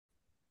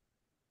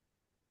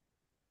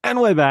And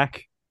we're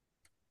back.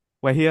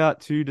 We're here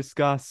to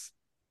discuss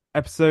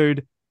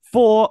episode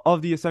 4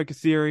 of the AHSOKA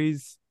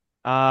series.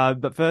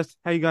 But first,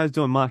 how you guys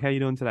doing? Mark, how you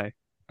doing today?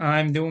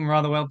 I'm doing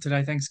rather well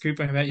today. Thanks,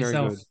 Cooper. How about Very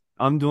yourself? good.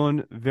 I'm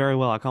doing very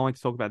well. I can't wait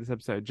to talk about this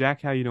episode.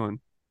 Jack, how you doing?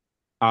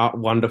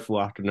 Wonderful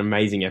after an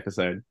amazing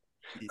episode.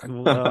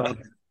 Uh,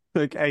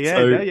 okay, yeah,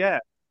 So, yeah, yeah.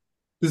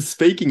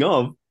 speaking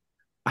of,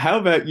 how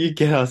about you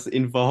get us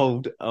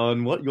involved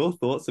on what your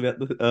thoughts about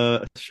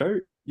the show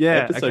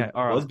Yeah, okay, episode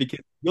all was? right. Because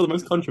you're the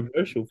most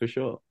controversial for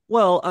sure.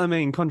 Well, I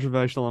mean,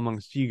 controversial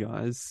amongst you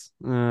guys.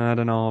 I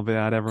don't know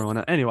about everyone.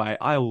 Anyway,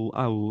 I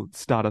will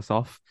start us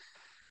off.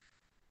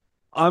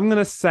 I'm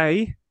gonna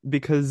say,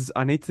 because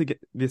I need to get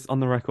this on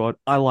the record,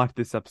 I liked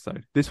this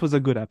episode. This was a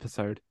good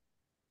episode.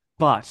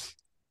 But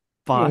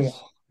but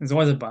Oh, there's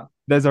always a but.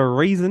 there's a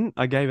reason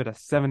I gave it a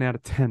 7 out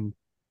of 10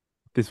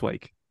 this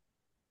week.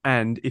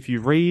 And if you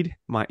read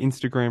my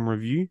Instagram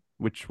review,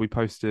 which we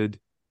posted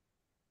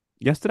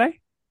yesterday,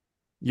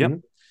 yep,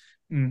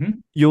 Mhm. Hmm.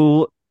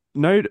 you'll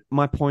note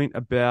my point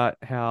about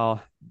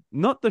how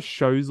not the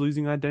show's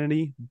losing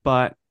identity,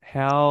 but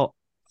how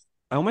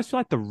I almost feel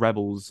like the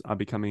rebels are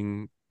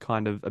becoming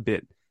kind of a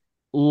bit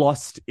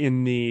lost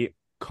in the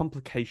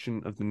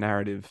complication of the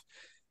narrative.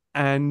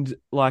 And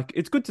like,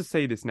 it's good to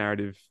see this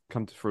narrative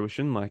come to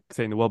fruition, like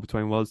seeing the world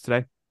between worlds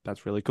today.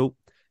 That's really cool.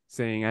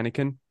 Seeing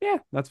Anakin, yeah,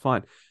 that's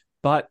fine.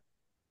 But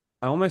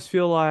I almost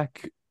feel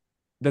like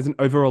there's an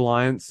over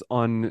reliance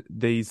on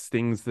these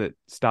things that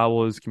Star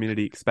Wars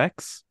community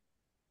expects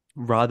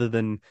rather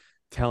than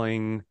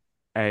telling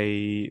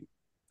a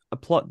a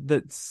plot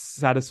that's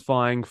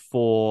satisfying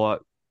for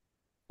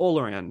all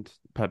around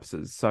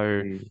purposes. So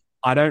Mm.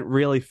 I don't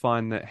really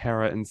find that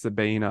Hera and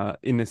Sabina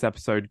in this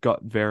episode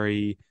got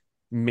very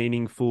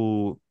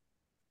meaningful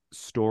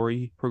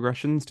story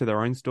progressions to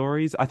their own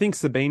stories. I think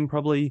Sabine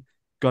probably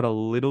got a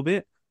little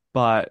bit,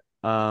 but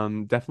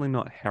definitely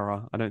not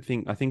Hera. I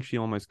think she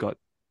almost got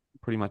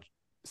pretty much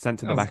sent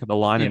to I the was, back of the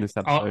line in yeah, this I,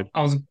 episode.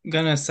 I was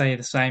gonna say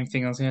the same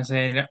thing. I was gonna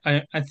say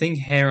I think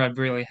Hera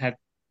really had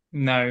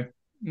no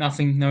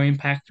nothing, no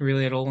impact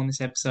really at all in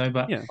this episode.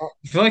 But Yeah. Oh,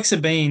 I feel like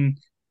Sabine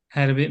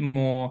had a bit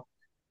more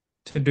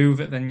to do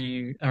with it than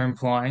you are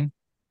implying,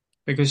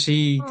 because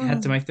she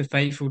had to Um, make the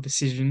fateful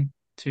decision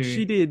to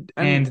she did,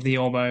 and hand the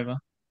orb over.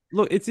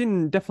 look, it's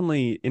in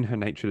definitely in her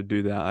nature to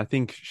do that. I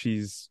think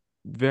she's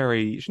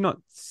not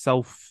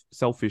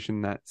selfish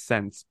in that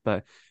sense,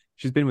 but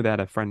she's been without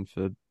a friend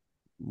for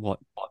what,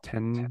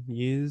 10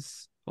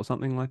 years or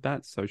something like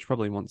that. So she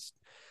probably wants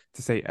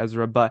to see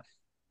Ezra. But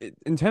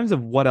in terms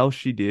of what else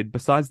she did,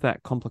 besides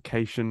that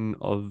complication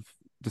of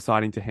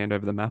deciding to hand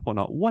over the map or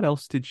not, what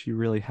else did she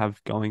really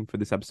have going for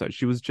this episode?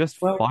 She was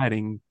just well,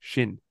 fighting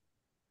Shin.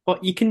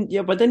 but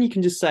then you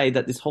can just say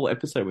that this whole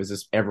episode was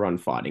just everyone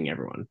fighting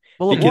everyone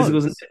Well, it because it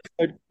was an was.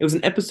 episode, it was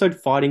an episode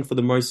fighting for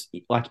the most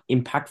like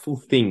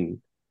impactful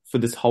thing for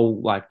this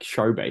whole like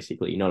show,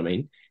 basically. You know what I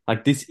mean?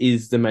 Like this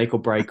is the make or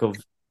break of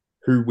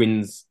who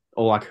wins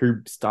or like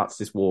who starts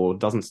this war or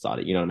doesn't start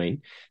it. You know what I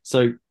mean?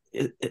 So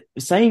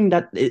saying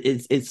that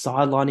it's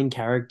sidelining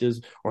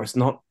characters or it's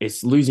not,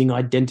 it's losing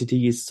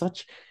identity is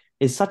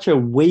such a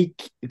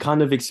weak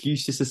kind of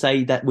excuse just to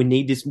say that we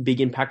need this big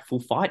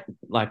impactful fight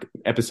like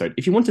episode.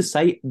 If you want to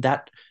say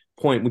that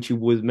point which you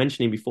was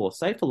mentioning before,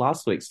 say it for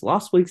last week's.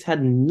 Last week's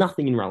had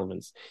nothing in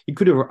relevance. You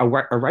could have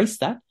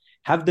erased that,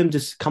 have them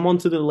just come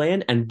onto the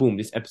land, and boom,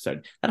 this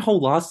episode. That whole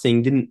last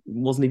thing didn't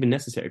wasn't even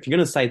necessary. If you're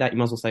gonna say that, you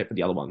might as well say it for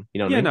the other one. You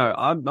know what I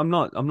Yeah, mean?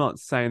 no, I'm not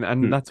saying,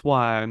 and Hmm. that's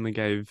why I only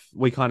gave.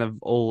 We kind of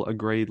all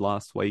agreed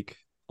last week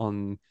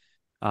on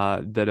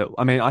that.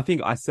 I mean, I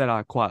think I said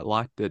I quite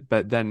liked it,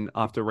 but then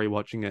after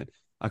rewatching it,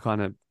 I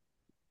kind of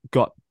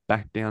got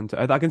back down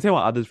to. I can see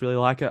why others really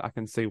like it. I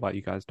can see why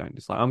you guys don't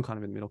dislike. I'm kind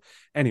of in the middle.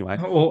 Anyway,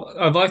 Well,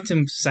 I'd like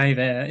to say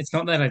that it's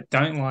not that I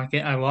don't like it.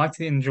 I liked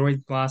it,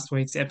 enjoyed last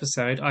week's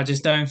episode. I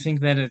just don't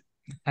think that it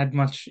had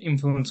much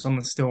influence on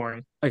the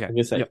story. okay, I'm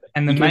gonna say yep,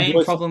 And the you can main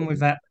enjoy problem with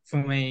something. that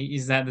for me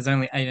is that there's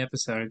only 8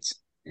 episodes.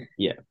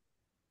 Yeah.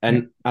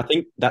 And I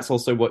think that's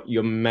also what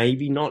you're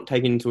maybe not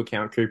taking into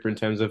account, Cooper, in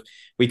terms of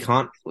we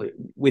can't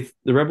with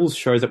the Rebels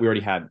shows that we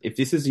already had. If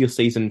this is your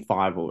season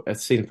 5 or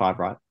season 5,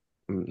 right?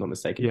 I'm not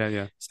mistaken. yeah,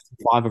 yeah, Season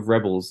 5 of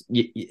Rebels.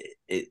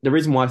 The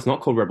reason why it's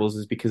not called Rebels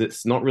is because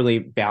it's not really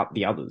about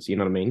the others. You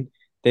know what I mean?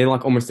 They're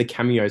like almost the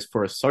cameos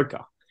for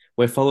Ahsoka.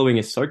 We're following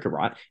Ahsoka,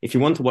 right? If you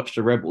want to watch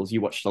the Rebels, you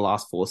watch the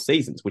last 4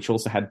 seasons, which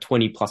also had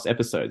 20 plus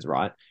episodes,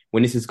 right?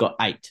 When this has got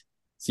 8.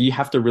 So you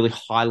have to really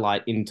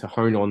highlight into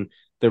hone on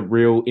the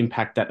real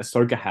impact that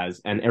Ahsoka has,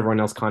 and everyone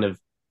else kind of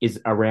is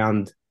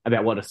around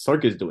about what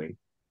Ahsoka's doing.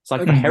 It's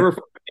like for okay, Mm. Hera,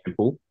 for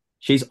example,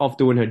 she's off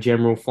doing her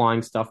general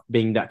flying stuff,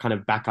 being that kind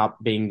of backup,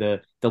 being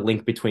the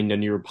link between the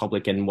New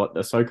Republic and what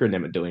Ahsoka and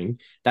them are doing.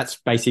 That's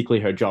basically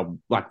her job.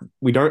 Like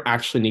we don't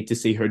actually need to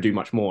see her do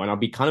much more, and I'll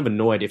be kind of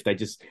annoyed if they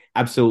just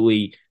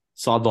absolutely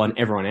sideline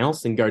everyone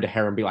else and go to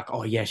Hera and be like,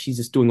 oh yeah, she's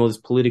just doing all this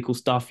political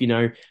stuff,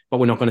 but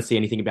we're not going to see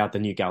anything about the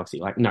new galaxy.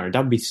 Like, no, that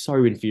would be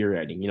so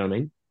infuriating. You know what I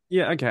mean?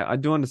 yeah, okay. I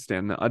do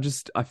understand that.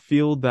 I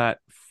feel that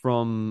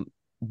from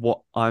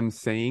what I'm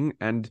seeing,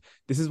 and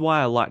this is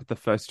why I liked the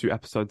first two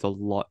episodes a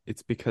lot.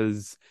 It's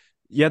because,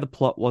 yeah, the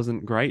plot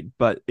wasn't great,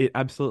 but it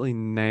absolutely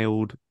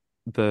nailed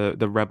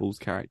the rebels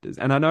characters.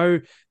 And I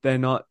know they're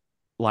not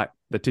like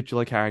the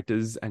titular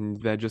characters,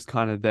 and they're just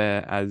kind of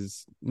there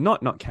as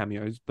not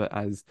cameos, but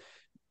as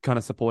kind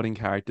of supporting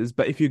characters.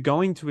 But if you're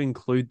going to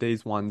include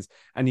these ones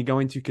and you're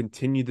going to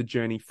continue the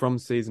journey from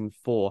season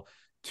 4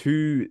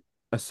 to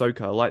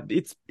Ahsoka, like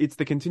it's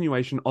the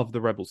continuation of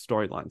the Rebel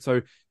storyline.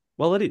 So,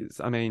 well, it is.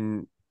 I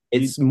mean,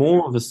 you It's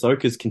more of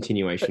Ahsoka's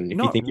continuation,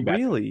 if you not think about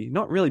it. really,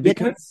 not really, Yeah,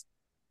 no, because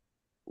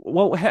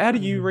well, how do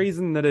you Um,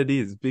 reason that it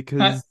is?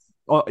 I, Because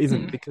or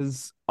isn't?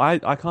 Because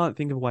I can't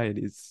think of a way it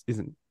is,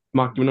 isn't.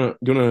 Mark, do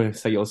you wanna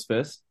say yours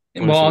first?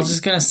 I want to well, see I what was you.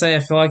 just gonna say I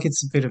feel like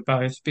it's a bit of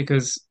both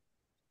because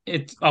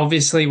it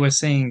obviously we're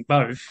seeing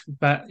both,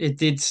 but it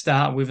did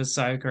start with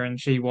Ahsoka, and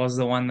she was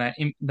the one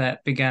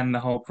that began the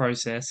whole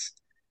process.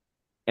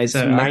 It's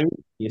So I mainly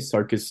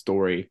Ahsoka's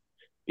story.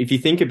 If you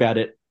think about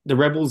it, the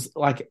rebels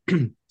like.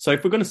 So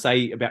if we're gonna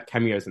say about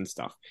cameos and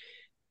stuff,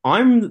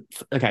 I'm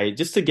okay.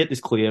 Just to get this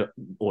clear,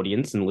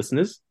 audience and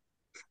listeners,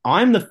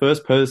 I'm the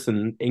first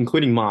person,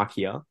 including Mark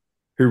here,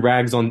 who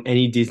rags on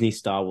any Disney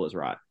Star Wars,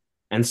 right?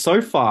 And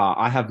so far,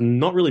 I have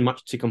not really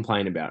much to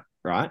complain about,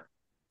 right?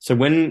 So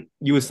when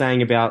you were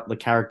saying about the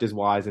characters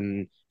wise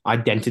and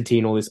identity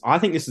and all this, I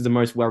think this is the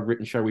most well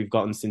written show we've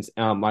gotten since,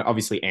 like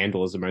obviously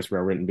Andor is the most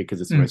well written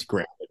because it's the mm, most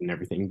grounded and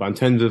everything. But in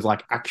terms of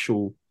like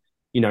actual,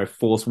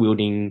 force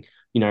wielding,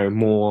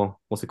 more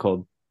what's it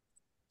called?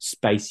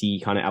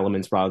 Spacey kind of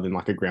elements rather than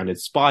like a grounded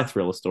spy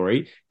thriller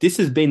story. This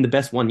has been the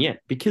best one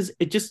yet because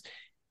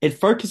it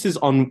focuses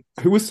on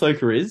who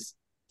Ahsoka is,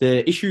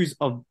 the issues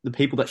of the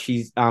people that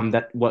she's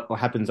that what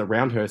happens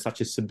around her, such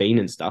as Sabine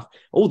and stuff.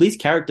 All these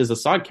characters are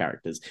side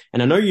characters,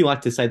 and I know you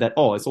like to say that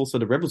it's also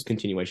the Rebels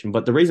continuation,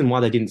 but the reason why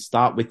they didn't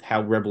start with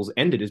how Rebels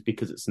ended is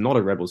because it's not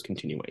a Rebels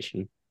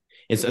continuation.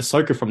 It's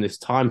Ahsoka from this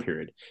time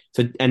period.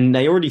 So, and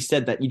they already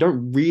said that you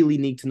don't really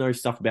need to know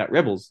stuff about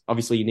Rebels.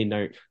 Obviously, you need to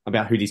know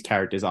about who these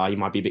characters are. You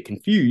might be a bit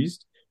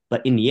confused,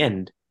 but in the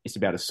end, it's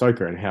about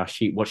Ahsoka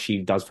and what she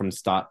does from the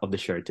start of the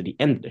show to the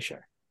end of the show.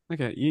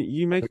 Okay,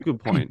 you make a good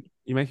point.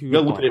 You make a You good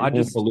gotta look point. at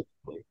it more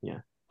holistically. Yeah.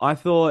 I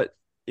thought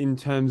in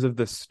terms of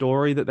the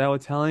story that they were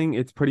telling,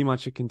 it's pretty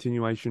much a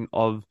continuation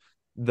of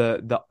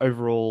the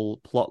overall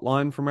plot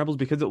line from Rebels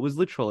because it was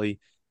literally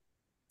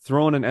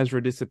Thrawn and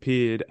Ezra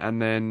disappeared,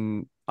 and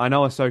then I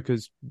know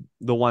Ahsoka's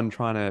the one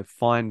trying to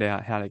find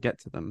out how to get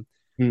to them.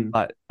 Hmm.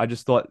 But I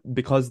just thought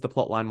because the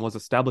plot line was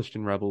established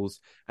in Rebels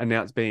and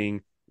now it's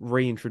being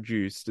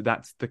reintroduced,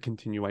 that's the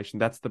continuation,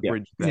 that's the Yeah.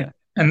 bridge yeah, there.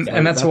 and So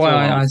that's that's why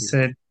all I I was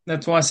thinking.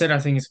 said I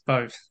think it's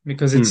both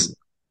because Hmm.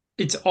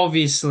 it's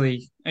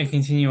obviously a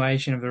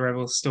continuation of the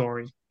Rebels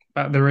story.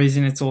 But the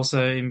reason it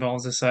also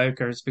involves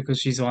Ahsoka is because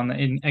she's the one that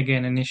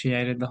again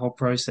initiated the whole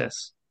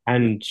process.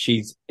 And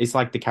it's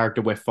like the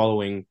character we're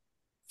following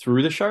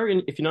through the show,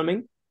 if you know what I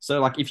mean. So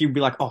like if you'd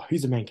be like, oh,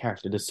 who's the main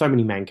character? There's so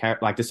many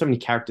there's so many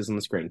characters on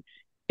the screen.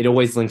 It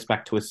always links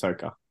back to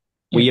Ahsoka.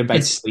 Yeah, We are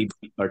basically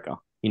Ahsoka,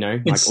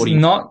 like it's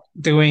audience. not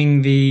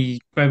doing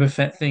the Boba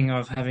Fett thing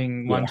of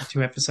having Yeah, 1 to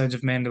 2 episodes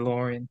of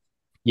Mandalorian.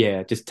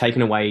 yeah, just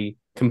taken away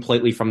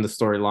completely from the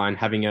storyline,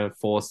 having a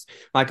force.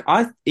 Like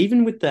I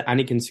even with the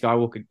Anakin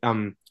Skywalker,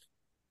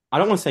 I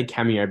don't want to say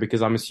cameo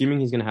because I'm assuming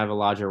he's going to have a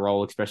larger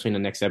role, especially in the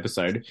next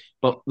episode.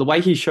 But the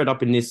way he showed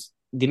up in this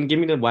didn't give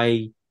me the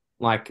way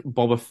like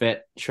Boba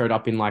Fett showed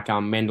up in like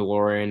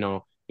Mandalorian,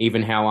 or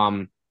even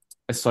how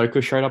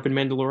Ahsoka showed up in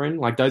Mandalorian.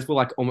 Like those were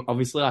like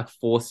obviously like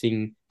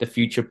forcing the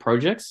future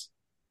projects.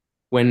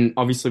 When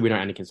obviously we know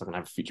Anakin's not going to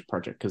have a future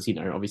project because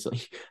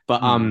obviously,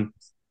 but Hmm.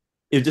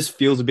 it just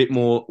feels a bit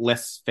more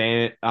less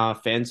fan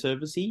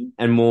servicey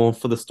and more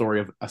for the story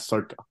of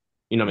Ahsoka.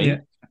 You know what I Yeah,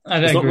 mean?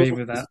 I'd It's not really agree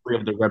with the that. story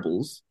of the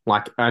rebels.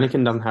 Like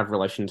Anakin doesn't have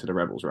relation to the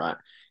rebels, right?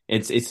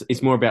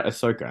 It's more about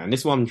Ahsoka, and this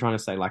is what I'm trying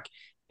to say. Like,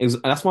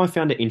 that's why I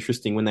found it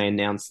interesting when they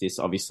announced this.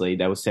 Obviously,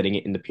 they were setting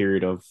it in the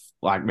period of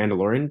like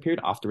Mandalorian period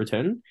after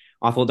Return.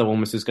 I thought they were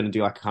almost just going to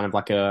do like kind of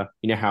like a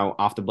how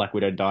after Black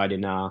Widow died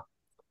in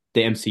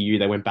the MCU,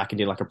 they went back and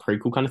did like a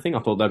prequel kind of thing. I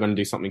thought they were going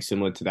to do something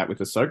similar to that with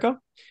Ahsoka,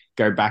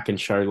 go back and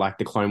show like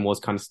the Clone Wars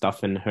kind of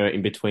stuff and her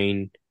in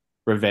between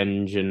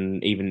Revenge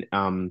and even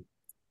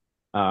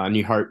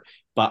New Hope.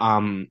 But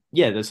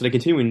yeah, so they're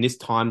continuing this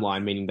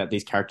timeline, meaning that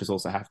these characters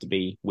also have to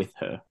be with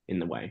her in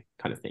the way,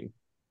 kind of thing.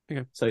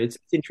 Okay. So it's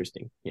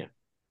interesting. Yeah.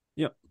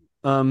 Yep.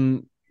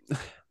 Um,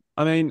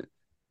 I mean,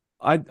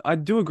 I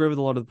do agree with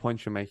a lot of the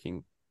points you're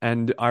making,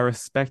 and I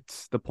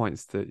respect the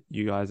points that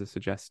you guys are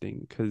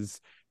suggesting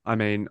because I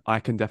mean, I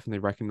can definitely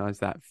recognize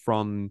that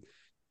from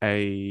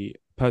a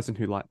person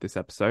who liked this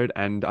episode,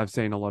 and I've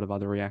seen a lot of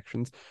other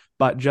reactions.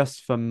 But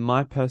just for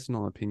my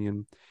personal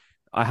opinion,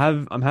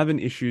 I'm having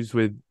issues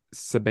with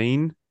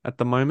Sabine at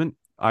the moment.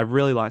 I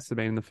really like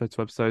Sabine in the first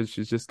two episodes.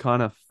 She's just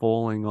kind of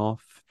falling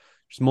off.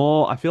 She's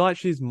more, I feel like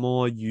she's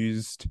more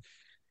used,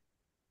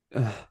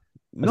 uh,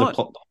 As a not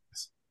plot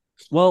device.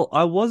 well,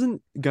 I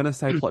wasn't gonna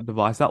say plot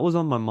device. That was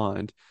on my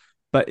mind,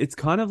 but it's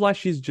kind of like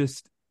she's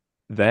just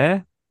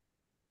there.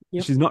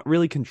 Yep. She's not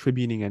really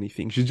contributing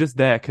anything. She's just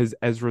there because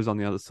Ezra's on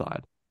the other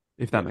side,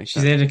 if that Yep. makes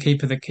She's sense. there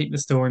to keep the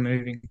story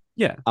moving.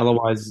 Yeah,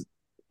 Otherwise,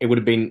 it would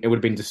have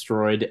been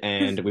destroyed,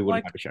 and because we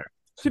wouldn't like have a show.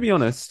 to be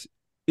honest,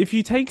 if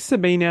you take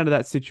Sabine out of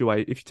that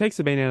situation, if you take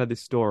Sabine out of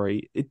this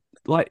story,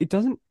 it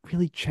doesn't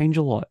really change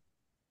a lot.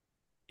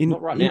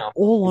 Not right In now.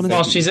 all Well,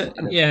 Exactly.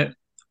 honesty,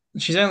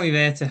 she's only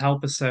there to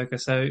help Ahsoka.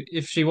 So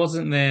if she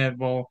wasn't there,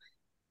 well,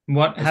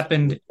 what I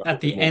happened would struggle at a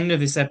bit the more. end of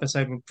this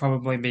episode would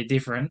probably be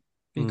different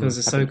mm, because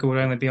Happen. Ahsoka would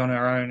only be on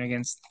her own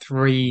against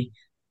three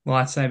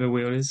lightsaber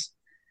wielders.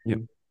 yep,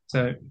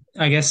 So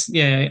I guess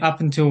yeah, up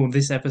until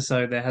this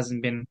episode,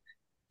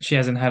 she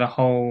hasn't had a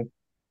whole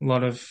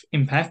lot of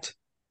impact.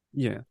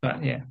 yeah,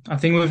 But yeah, I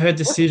think with her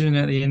decision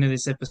at the end of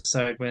this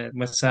episode, we're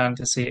starting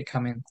to see it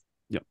come in.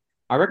 yep.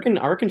 I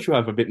reckon she'll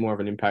have a bit more of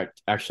an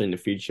impact actually in the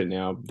future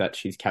now that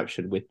she's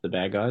captured with the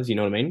bad guys. You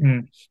know what I mean?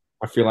 Mm,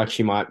 I feel like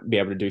she might be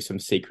able to do some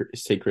secret,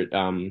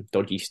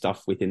 dodgy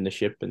stuff within the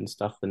ship and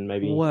stuff, and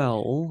maybe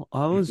Well,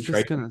 I was just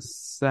infiltrate. gonna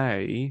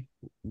say,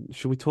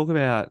 should we talk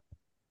about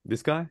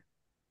this guy?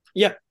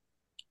 Yeah,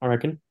 I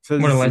reckon.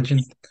 what a Because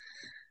legend!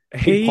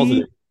 Think he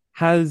positive.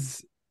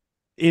 has,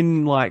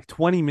 in like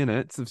 20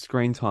 minutes of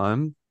screen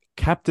time,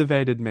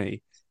 captivated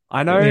me.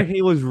 I know Yeah,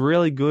 he was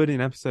really good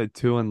in episode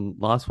 2 and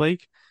last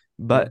week,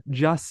 Yeah. but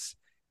just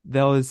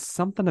there was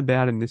something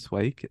about him this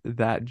week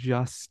that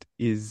just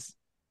is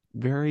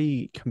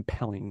very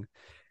compelling.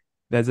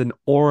 There's an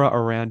aura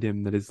around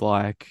him that is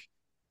like,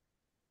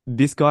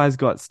 this guy's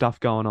got stuff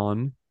going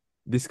on.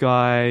 This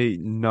guy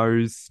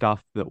knows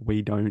stuff that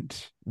we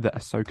don't, that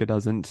Ahsoka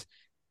doesn't,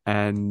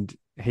 and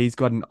he's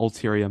got an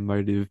ulterior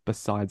motive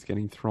besides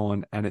getting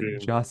thrown, and it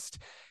Mm. just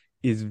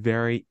is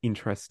very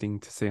interesting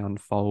to see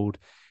unfold.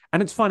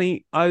 And it's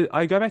funny,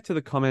 I go back to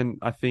the comment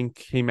I think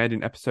he made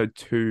in episode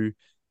 2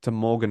 to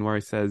Morgan where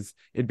he says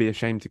it'd be a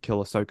shame to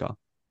kill Ahsoka.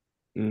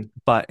 Mm.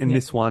 But in yeah,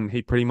 this one,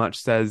 he pretty much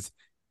says,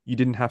 you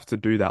didn't have to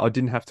do that, or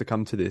didn't have to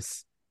come to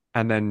this,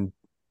 and then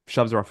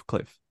shoves her off a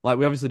cliff. Like,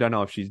 we obviously don't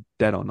know if she's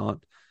dead or not.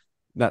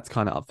 That's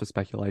kind of up for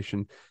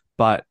speculation.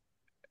 But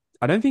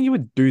I don't think he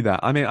would do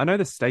that. I mean, I know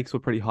the stakes were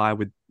pretty high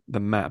with the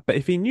map, but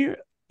if he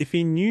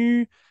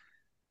knew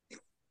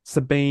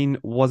Sabine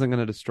wasn't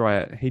going to destroy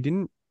it, he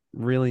didn't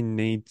really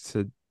need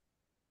to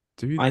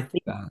do I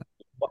think that.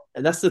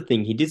 that's the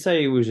thing. He did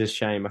say it was a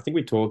shame. I think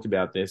we talked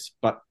about this,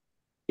 but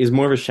it's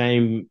more of a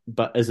shame,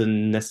 but as a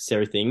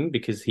necessary thing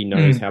because he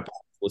knows mm, how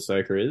powerful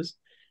Ahsoka is.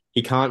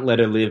 He can't let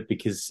her live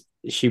because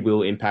she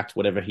will impact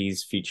whatever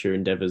his future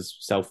endeavors,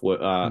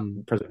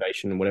 Mm,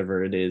 preservation, and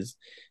whatever it is.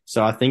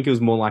 So I think it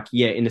was more like,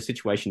 yeah, in a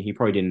situation he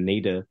probably didn't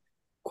need to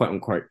quote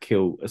unquote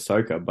kill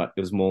Ahsoka, but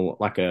it was more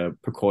like a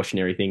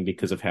precautionary thing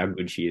because of how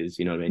good she is.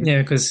 You know what I mean?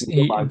 yeah, because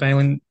Like,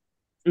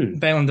 mm,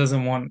 Balin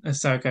doesn't want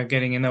Ahsoka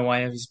getting in the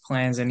way of his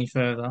plans any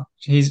further.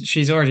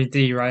 She's already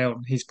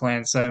derailed his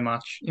plans so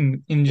much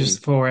in mm,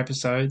 just 4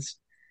 episodes.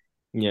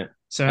 yeah,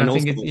 So I and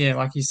think also it's yeah,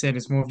 like you said,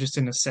 it's more of just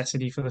a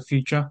necessity for the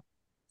future.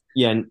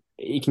 yeah, and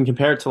you can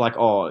compare it to like,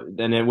 oh,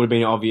 then it would have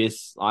been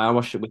obvious. I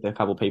watched it with a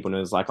couple of people and it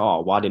was like,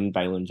 oh, why didn't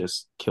Balin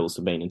just kill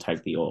Sabine and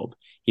take the orb?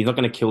 He's not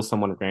going to kill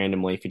someone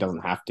randomly if he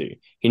doesn't have to.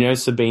 He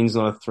knows Sabine's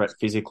not a threat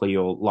physically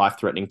or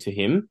life-threatening to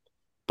him,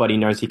 but he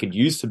knows he could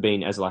use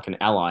Sabine as like an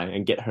ally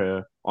and get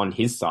her on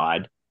his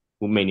side,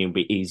 will mean it'll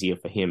be easier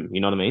for him.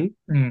 You know what I mean?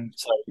 Mm,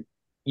 So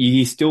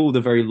he's still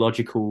the very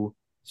logical,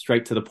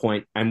 straight to the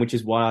point, and which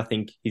is why I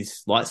think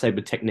his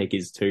lightsaber technique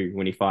is too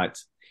when he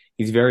fights.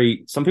 He's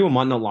very, some people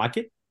might not like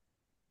it,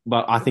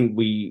 but I think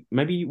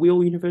maybe we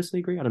all universally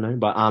agree. I don't know,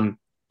 but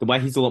the way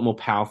he's a lot more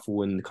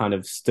powerful and kind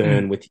of mm,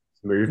 stern with his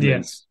movements.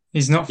 yes,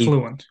 he's not He,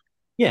 fluent.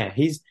 yeah,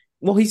 he's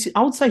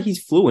I would say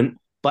he's fluent,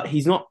 but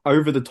he's not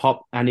over the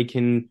top and he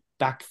can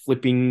back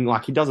flipping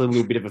like he does a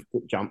little bit of a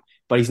flip jump,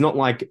 but he's not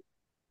like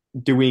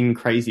doing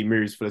crazy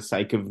moves for the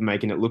sake of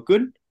making it look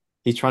good.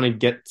 He's trying to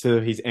get to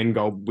his end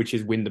goal, which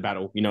is win the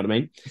battle. You know what I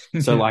mean?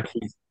 So Yeah, like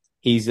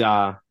he's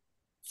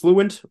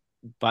fluent,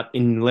 but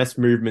in less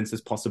movements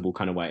as possible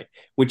kind of way,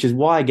 which is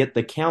why I get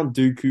the Count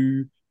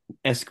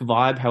Dooku-esque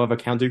vibe. However,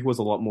 Count Dooku was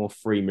a lot more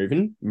free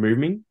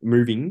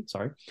moving,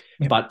 sorry.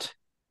 yeah, But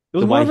it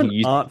was the more way of he an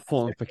used art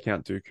form for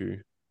Count Dooku.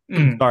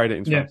 mm, Sorry to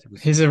yeah.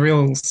 interrupt. He's a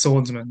real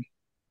swordsman,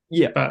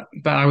 yeah, but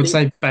I I would think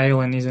say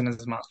Balin isn't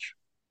as much.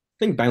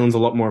 I think Balin's a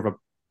lot more of a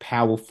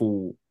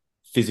powerful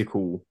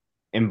physical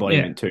Yeah,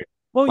 embodiment too.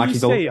 Well, Like you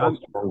he's a see, lot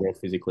stronger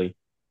physically.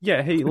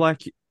 yeah, he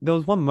like there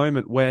was one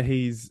moment where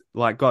he's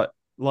like got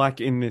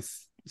like in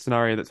this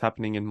scenario that's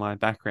happening in my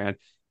background,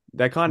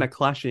 they're kind of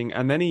clashing,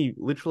 and then he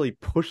literally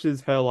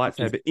pushes her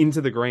lightsaber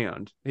into the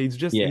ground.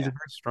 He's a Yeah, very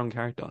strong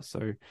character.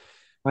 So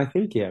I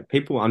think yeah,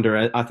 people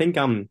under. I think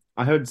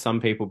I heard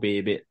some people be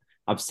a bit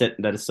upset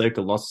that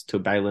Ahsoka lost to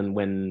Balin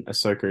when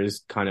Ahsoka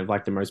is kind of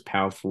like the most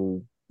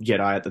powerful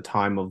Jedi at the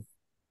time of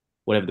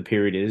whatever the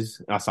period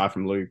is, aside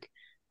from Luke.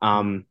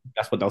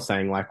 That's what they're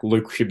saying. Like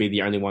Luke should be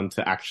the only one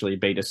to actually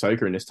beat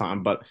Ahsoka in this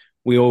time. But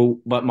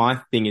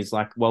my thing is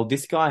like, well,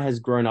 this guy has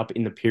grown up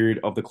in the period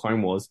of the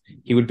Clone Wars.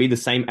 He would be the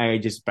same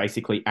age as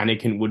basically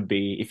Anakin would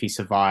be if he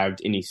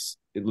survived in his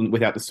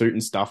without the suit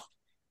and stuff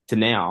to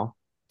now.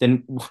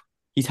 then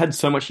he's had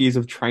so much years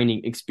of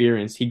training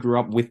experience. He grew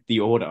up with the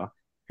Order.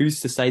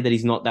 Who's to say that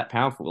he's not that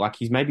powerful? Like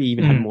he's maybe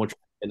even had Mm. more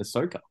training than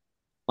Ahsoka.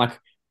 Like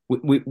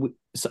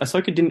so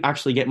Ahsoka didn't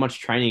actually get much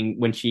training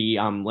when she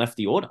left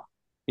the Order.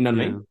 You know what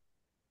I Yeah. mean?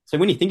 So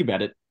when you think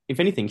about it, if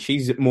anything,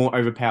 she's more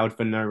overpowered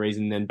for no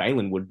reason than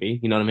Balin would be.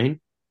 You know what I mean?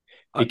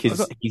 I Because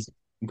got he's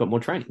got more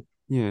training.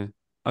 yeah.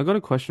 I got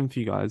a question for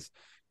you guys.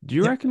 Do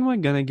you Yep. reckon we're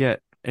gonna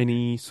get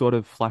any sort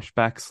of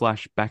flashback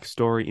slash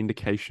backstory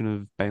indication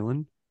of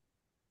Balin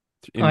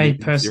I in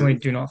the personally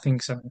series? do not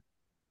think so.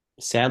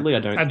 Sadly, I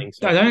don't I think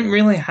so I don't either.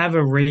 really have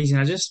a reason.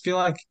 I just feel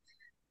like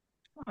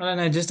I don't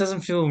know, it just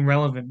doesn't feel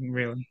relevant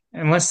really.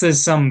 Unless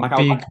there's some Like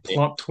I like big it.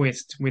 plot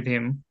twist with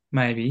him,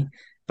 maybe.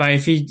 But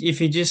if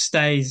he just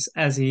stays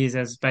as he is,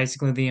 as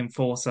basically the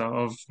enforcer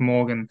of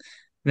Morgan,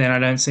 then I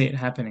don't see it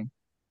happening.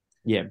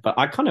 Yeah, but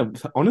I kind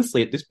of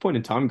honestly at this point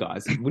in time,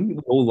 guys, wouldn't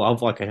we all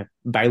love like a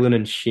Balin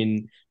and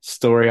Shin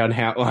story on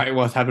how like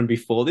what's happened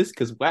before this?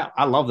 Because wow,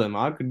 I love them.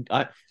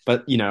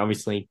 But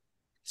obviously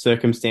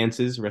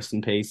circumstances. Rest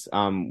in peace.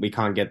 We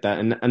can't get that,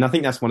 and I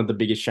think that's one of the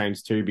biggest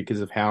shames too,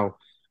 because of how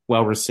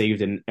well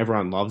received and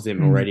everyone loves him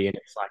Mm. already, and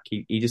it's like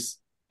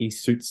he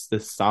suits the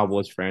Star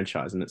Wars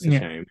franchise, and it's a Yeah.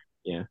 shame.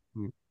 Yeah.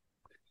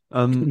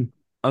 Mm.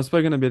 I've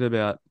spoken a bit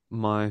about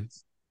my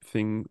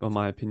thing or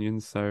my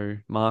opinions. So,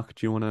 Mark,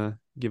 do you want to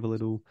give a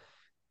little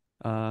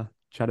chat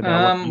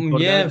about what you thought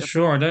about Yeah, it?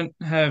 sure. I don't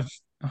have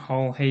a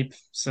whole heap,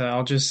 so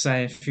I'll just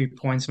say a few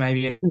points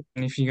maybe,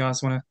 and if you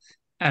guys want to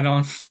add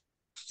on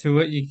to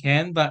it, you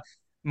can. But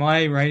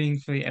my rating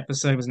for the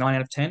episode was 9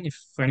 out of 10, if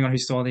for anyone who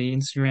saw the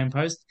Instagram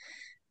post.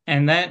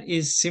 And that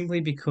is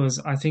simply because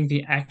I think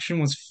the action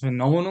was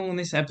phenomenal in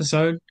this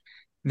episode.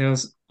 I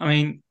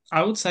mean,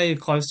 I would say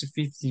close to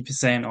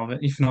 50% of it,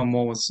 if not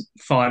more, was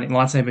fighting,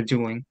 lightsaber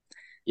dueling.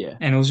 Yeah.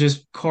 And it was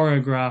just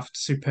choreographed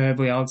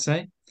superbly, I would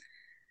say.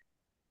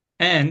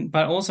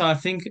 But also, I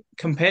think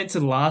compared to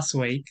last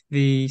week,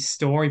 the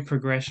story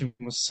progression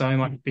was so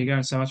much bigger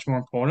and so much more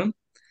important.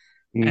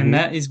 And Hmm.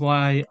 that is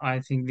why I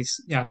think this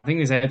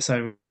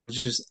episode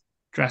was just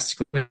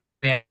drastically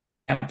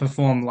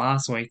outperformed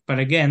last week. But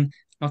again,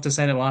 not to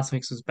say that last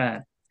week's was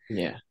bad.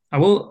 Yeah. I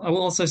will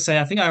also say,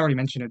 I think I already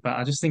mentioned it, but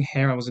I just think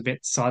Hera was a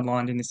bit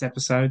sidelined in this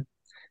episode.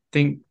 I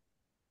think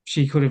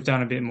she could have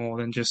done a bit more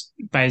than just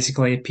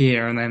basically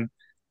appear and then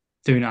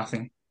do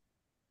nothing.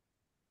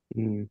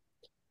 Mm.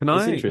 Can It's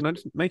I interesting. can I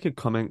just make a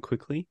comment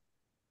quickly?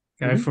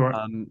 Go Hmm. for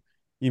it.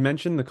 You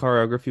mentioned the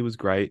choreography was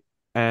great,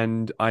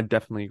 and I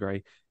definitely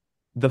agree.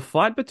 The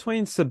fight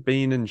between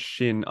Sabine and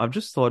Shin, I've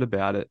just thought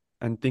about it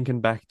and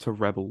thinking back to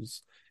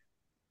Rebels.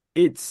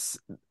 It's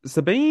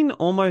Sabine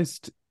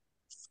almost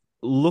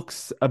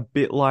looks a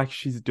bit like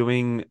she's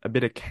doing a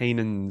bit of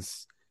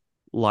Kanan's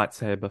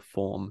lightsaber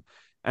form.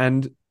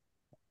 And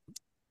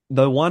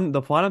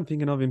the fight I'm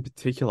thinking of in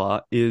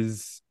particular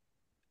is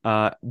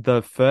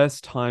the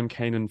first time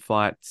Kanan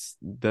fights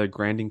the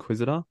Grand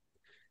Inquisitor.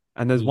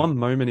 And there's Yeah. one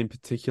moment in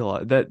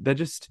particular that they're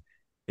just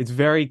it's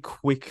very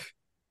quick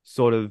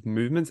sort of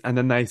movements, and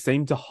then they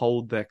seem to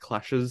hold their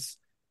clashes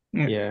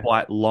Yeah. Yeah.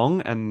 quite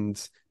long,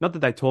 and not that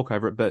they talk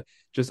over it, but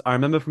just I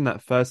remember from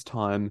that first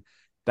time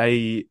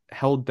they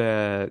held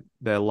their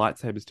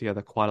lightsabers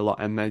together quite a lot,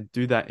 and they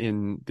do that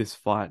in this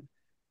fight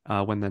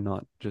when they're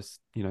not just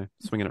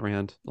swinging it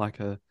around like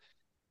a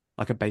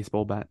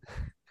baseball bat.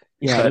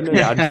 Yeah. I But don't know.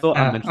 yeah, I just thought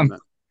I'd mention I'm that.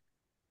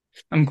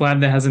 I'm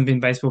glad there hasn't been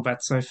baseball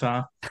bats so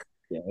far.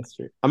 Yeah, that's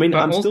true. I mean, But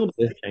I'm also, still a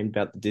bit ashamed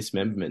about the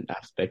dismemberment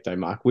aspect, though,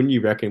 Mark. Wouldn't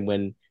you reckon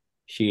when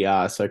she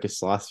Ahsoka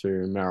sliced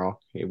through Marrow,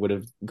 it would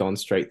have gone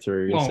straight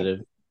through instead well,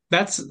 of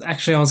that's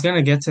actually I was going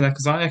to get to that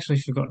because I actually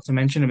forgot to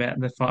mention about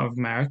the fight with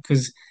Marek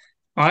because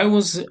I'm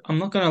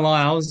not going to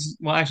lie,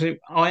 well, actually,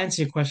 I'll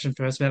answer your question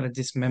first about the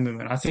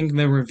dismemberment. I think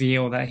the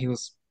reveal that he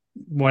was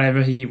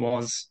whatever he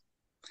was,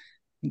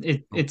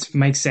 it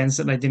makes sense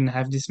that they didn't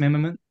have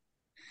dismemberment.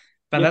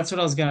 But yeah, that's what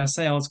I was going to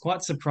say. I was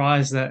quite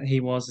surprised that he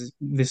was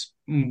this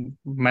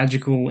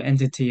magical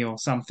entity or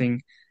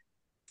something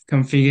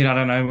configured. I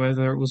don't know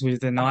whether it was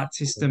with the Night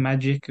Sister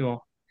magic or I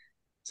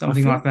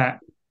something feel like like. that.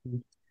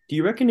 Do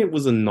you reckon it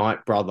was a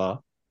Night Brother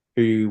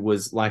who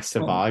was like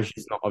Well, Savage?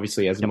 He's not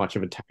obviously as Yep. much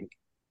of a tank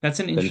that's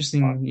an than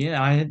interesting.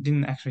 Yeah, I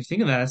didn't actually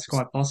think of that. That's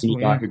quite the possible.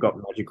 guy Yeah. who got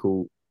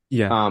magical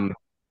Yeah. um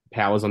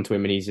powers onto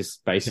him, and he's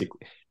just Yep. basically.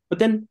 But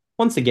then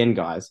once again,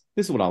 guys,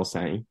 this is what I was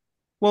saying.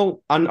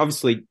 Well, and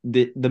obviously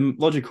the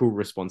logical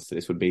response to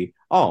this would be,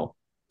 oh,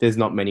 there's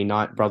not many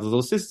Night brothers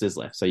or sisters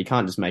left, so you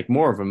can't just make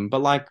more of them.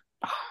 But like,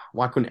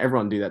 why couldn't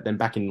everyone do that? Then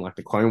back in like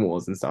the Clone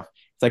Wars and stuff,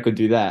 if they could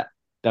do that,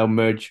 they'll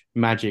merge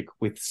magic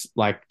with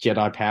like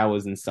Jedi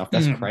powers and stuff.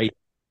 That's Mm, crazy.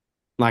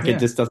 Like, it yeah.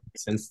 just doesn't make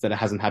sense that it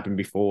hasn't happened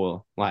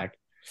before. Like,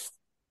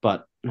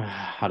 but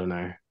I don't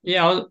know.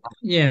 Yeah,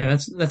 yeah,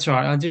 that's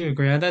right. I do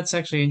agree. That's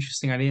actually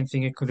interesting. I didn't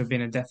think it could have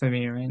been a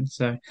Dathomir in.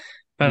 So,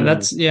 but Mm.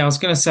 that's yeah. I was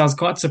going to say I was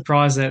quite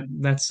surprised that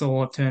that's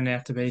all it turned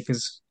out to be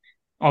because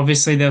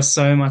obviously there's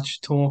so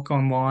much talk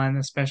online,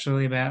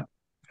 especially about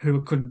who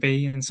it could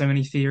be, and so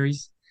many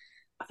theories.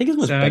 I think it's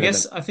much So I better than.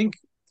 guess I think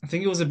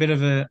it was a bit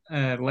of a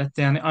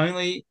letdown.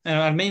 Only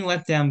I mean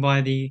letdown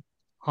by the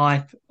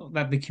hype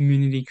that the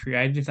community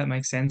created, if that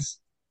makes sense.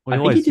 We I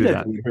think he always did do that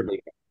that.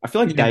 deliberately. I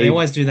feel like Yeah, they Dave.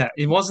 always do that.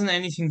 It wasn't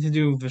anything to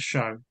do with the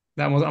show.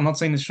 I'm not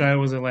saying the show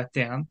was a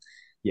letdown.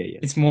 Yeah, yeah.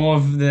 It's more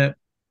of that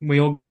we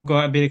all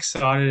got a bit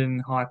excited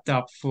and hyped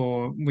up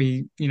for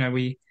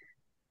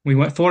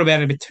thought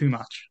about it a bit too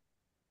much.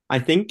 I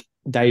think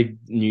Dave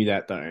knew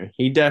that though.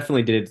 He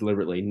definitely did it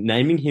deliberately.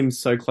 Naming him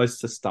so close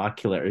to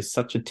Starkiller is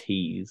such a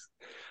tease.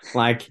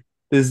 Like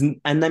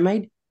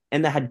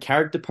and they had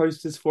character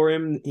posters for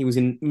him. He was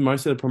in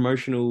most of the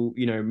promotional,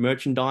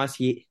 merchandise.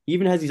 He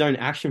even has his own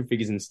action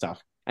figures and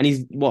stuff. And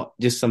he's what,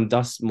 just some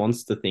dust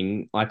monster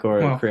thing, like, or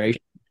a Well,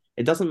 creation.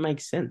 It doesn't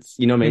make sense.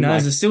 You know what I who mean? knows?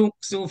 Like, There's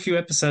still a few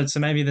episodes, so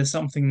maybe there's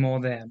something more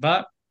there.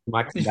 But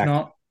Mike if back.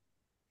 not,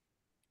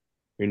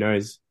 Who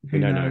knows? We who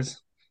don't know.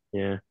 knows?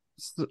 Yeah.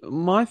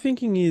 My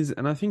thinking is,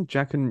 and I think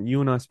Jack and you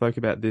and I spoke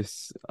about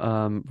this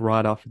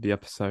right after the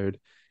episode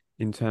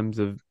in terms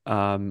of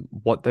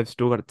what they've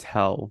still got to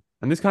tell.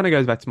 And this kind of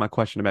goes back to my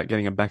question about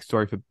getting a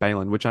backstory for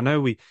Balin, which I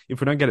know if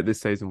we don't get it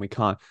this season, we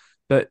can't.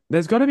 But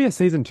there's got to be a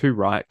season two,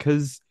 right?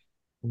 Because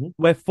Mhm.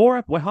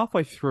 we're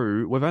halfway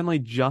through. We've only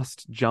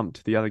just jumped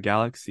to the other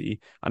galaxy.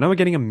 I know we're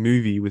getting a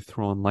movie with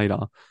Thrawn later,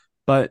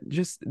 but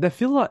just it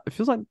feels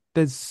like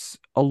there's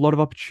a lot of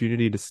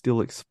opportunity to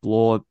still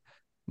explore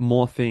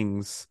more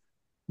things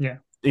Yeah.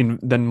 in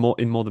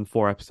more than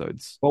four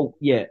episodes. Well,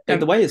 yeah, the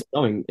Um, way it's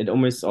going, it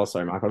almost. Oh,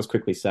 sorry, Mark. I'll just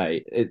quickly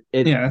say it.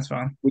 yeah, that's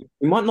fine. We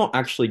might not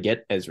actually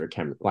get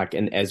like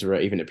an Ezra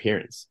even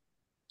appearance.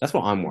 That's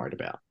what I'm worried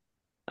about.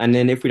 And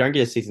then if we don't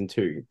get a season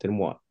two, then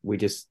what? We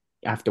just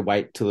have to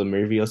wait till the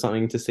movie or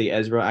something to see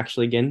Ezra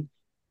actually again.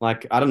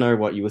 Like, I don't know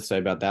what you would say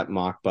about that,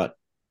 Mark, but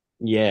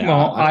yeah,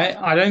 Well, I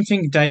I don't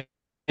think Dave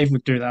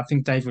would do that. I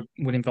think Dave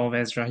would involve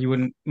Ezra. He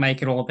wouldn't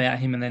make it all about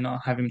him and then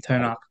not have him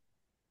turn hope, up.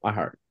 I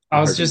hope, I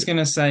I was hope he just does.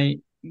 gonna say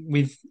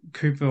with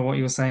Cooper, what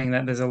you were saying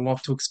that there's a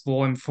lot to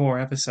explore in 4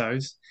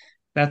 episodes.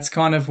 That's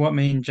kind of what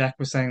me and Jack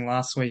were saying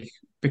last week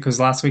because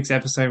last week's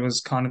episode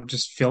was kind of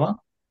just filler.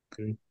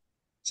 Mm,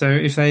 So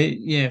if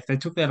they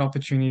took that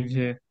opportunity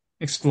to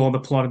explore the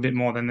plot a bit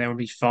more, then there would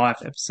be 5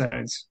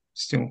 episodes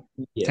still,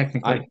 yeah,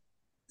 technically,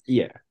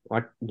 yeah,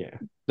 like yeah.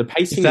 The if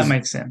pacing that is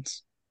makes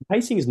sense.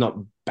 pacing is not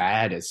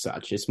bad as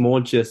such. It's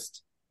more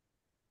just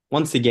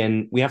once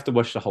again we have to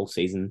watch the whole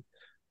season,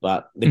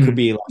 but there could Mm,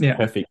 be like a yeah,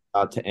 perfect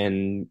start to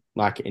end,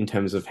 like in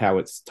terms of how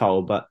it's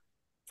told. But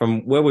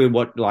from where we're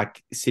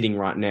like sitting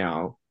right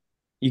now,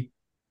 you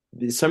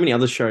so many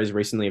other shows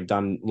recently have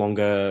done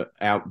longer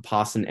out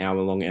past an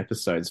hour long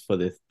episodes for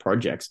the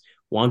projects.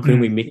 Why couldn't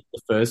we mm, mix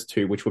the first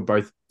two, which were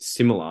both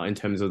similar in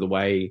terms of the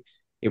way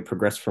it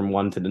progressed from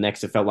one to the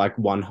next? It felt like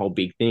one whole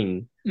big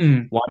thing.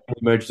 mm, Why don't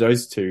we merge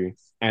those two?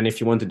 And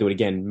if you want to do it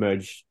again,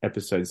 merge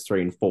episodes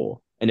 3 and 4,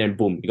 and then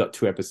boom, you got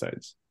 2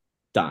 episodes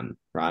done,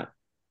 right?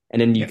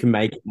 And then you yeah. can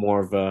make more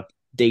of a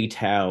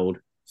detailed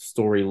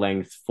story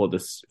length for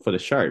the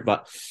show.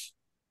 But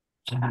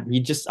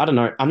you just, I don't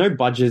know. I know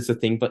budget is a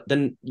thing, but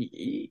then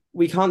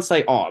we can't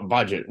say, oh,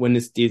 budget when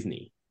it's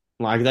Disney.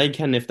 Like they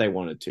can if they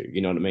wanted to,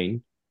 you know what I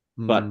mean?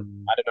 But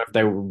Hmm. I don't know if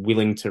they were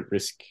willing to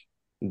risk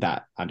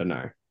that. I don't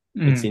know.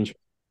 It's Mm.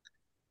 interesting.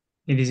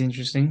 It is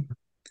interesting.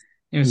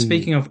 Mm,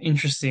 Speaking of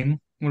interesting,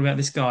 what about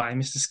this guy,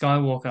 Mr.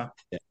 Skywalker?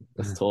 yeah,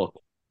 let's talk.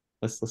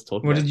 Let's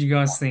talk What about did you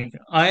guys think?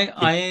 it.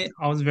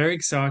 I was very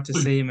excited to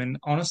see him, and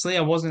honestly,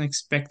 I wasn't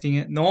expecting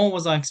it, nor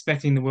was I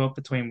expecting the World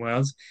Between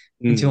Worlds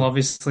until Mm,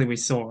 obviously we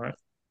saw it.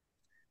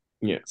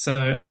 yeah,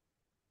 So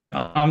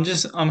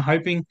I'm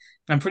hoping,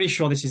 I'm pretty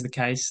sure this is the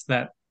case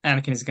that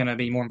Anakin is going to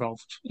be more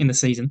involved in the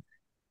season.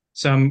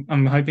 So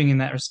I'm hoping in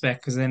that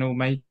respect because then it'll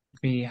make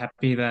me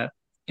happy that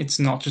it's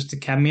not just a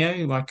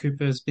cameo like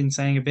Cooper's been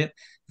saying a bit,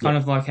 yeah, kind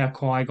of like how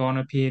Qui-Gon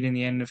appeared in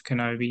the end of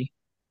Kenobi.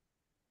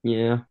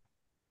 yeah.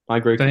 I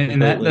agree So in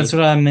that's completely.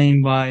 what I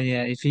mean by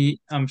yeah. If he,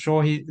 I'm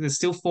sure there's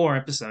still 4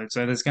 episodes,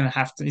 so he's gonna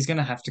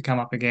have to come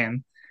up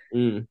again.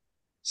 Mm,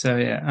 So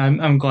yeah,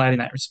 I'm glad in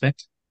that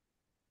respect.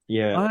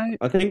 yeah, I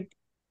I think.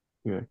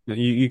 Yeah, no,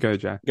 you go,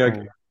 Jack. go.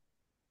 Oh,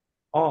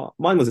 Oh,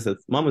 mine was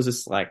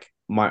just like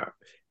my.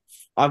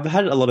 I've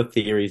had a lot of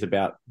theories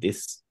about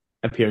this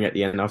appearing at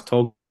the end. I've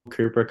told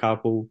Cooper a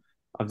couple.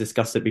 I've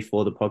discussed it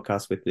before the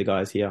podcast with the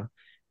guys here,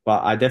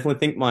 but I definitely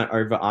think my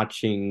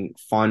overarching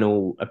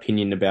final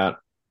opinion about,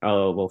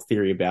 well,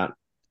 theory about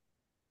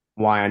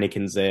why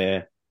Anakin's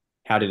there,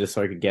 how did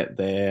Ahsoka get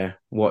there,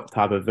 what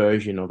type of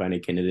version of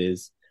Anakin it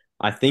is.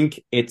 I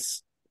think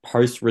it's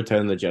post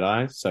Return of the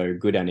Jedi, so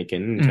good Anakin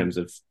in Mm, terms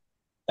of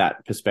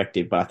that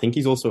perspective, but I think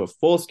he's also a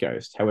Force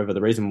ghost. However,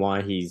 the reason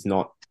why he's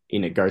not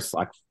in a ghost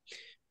like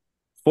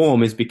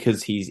form is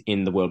because he's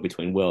in the world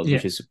between worlds, yeah,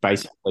 which is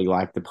basically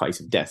like the place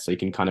of death. So you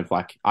can kind of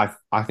like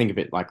I think of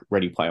it like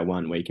Ready Player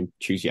One, where you can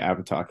choose your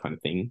avatar kind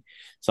of thing.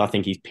 So I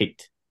think he's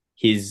picked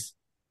his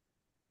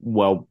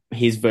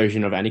his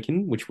version of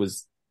Anakin, which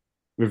was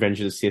Revenge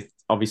of the Sith,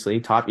 obviously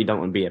type. You don't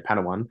want to be a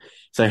Padawan,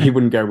 so he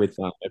wouldn't go with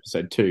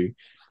episode two.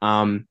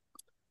 Um,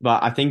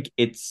 but I think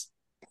it's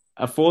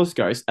a Force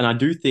ghost, and I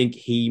do think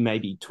he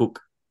maybe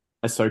took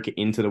Ahsoka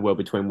into the world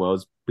between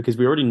worlds because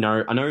we already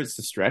know. I know it's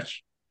a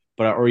stretch,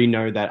 but I already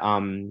know that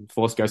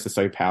Force Ghosts are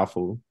so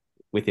powerful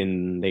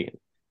within the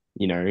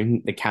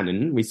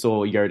canon. We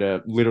saw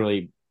Yoda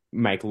literally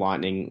make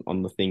lightning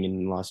on the thing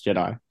in Last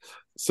Jedi.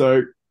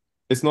 So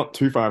it's not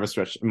too far of a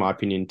stretch, in my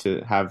opinion,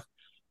 to,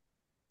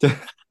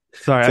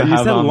 Sorry, to you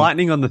have said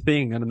lightning on the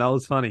thing, and that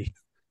was funny.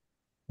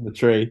 the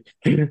tree.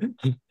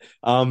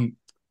 um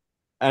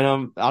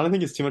and I don't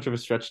think it's too much of a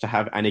stretch to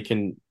have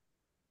Anakin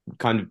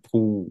kind of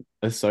pull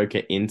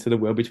Ahsoka into the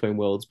world between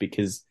worlds,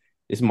 because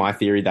it's my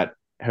theory that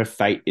her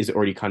fate is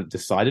already kind of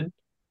decided,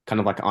 kind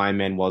of like Iron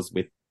Man was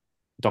with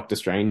Doctor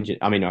Strange.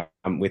 I mean,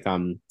 with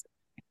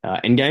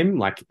Endgame,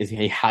 like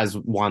he has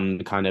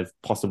one kind of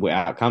possible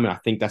outcome, and I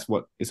think that's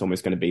what it's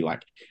almost going to be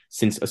like,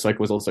 since Ahsoka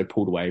was also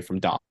pulled away from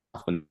Darth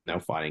when they were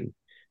fighting.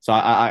 So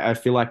I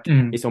feel like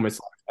Mm. it's almost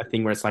like a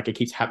thing where it's like it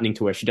keeps happening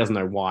to her. She doesn't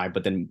know why,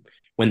 but then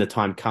when the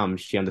time comes,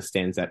 she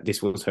understands that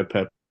this was her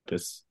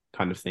purpose,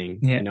 kind of thing.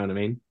 Yeah. You know what I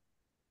mean?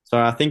 So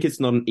I think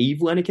it's not an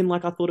evil Anakin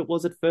like I thought it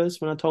was at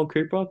first when I told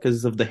Cooper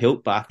because of the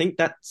hilt, but I think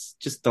that's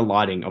just the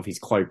lighting of his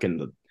cloak and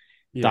the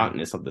Yeah.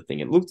 darkness of the thing.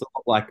 It looked a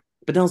lot like,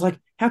 but then I was like,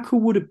 how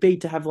cool would it be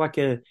to have like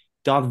a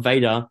Darth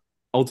Vader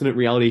alternate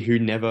reality who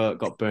never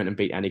got burnt and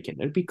beat Anakin?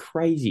 It'd be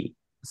crazy,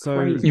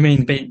 So You crazy.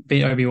 mean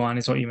beat Obi-Wan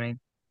is what you mean?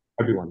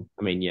 Everyone.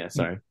 I mean, yeah.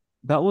 So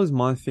that was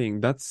my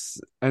thing.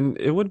 And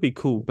it would be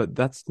cool, but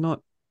that's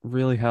not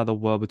really how the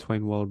world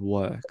between world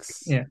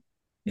works. Yeah.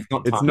 it's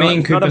not It's time Me not. and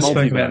It's not a Cooper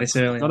spoke about this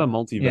multiverse. It's not earlier. a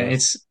Yeah,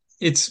 multiverse.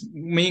 it's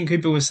me and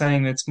Cooper were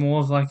saying that it's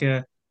more of like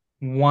a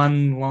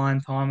one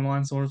line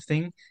timeline sort of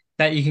thing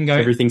that you can so go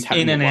everything's in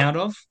happening at and once. out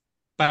of,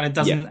 but it Yeah.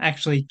 doesn't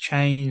actually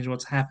change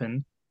what's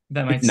happened. If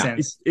that makes No,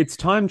 sense. It's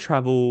time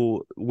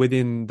travel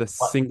within the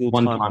single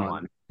one timeline.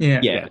 timeline. Yeah.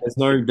 Yeah,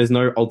 Yeah. there's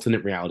no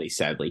alternate reality,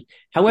 sadly. Yeah.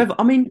 However,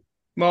 I mean,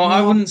 Well, I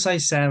uh, wouldn't say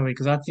sadly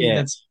because I think yeah,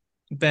 that's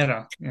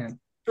better. Yeah.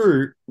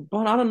 true,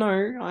 but I don't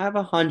know. I have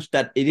a hunch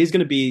that it is going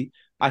to be.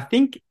 I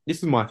think this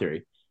is my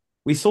theory.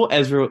 We saw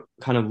Ezra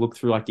kind of look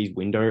through like these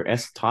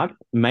window-esque type.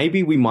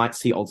 Maybe we might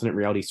see alternate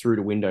realities through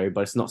the window,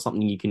 but it's not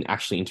something you can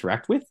actually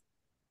interact with.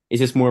 It's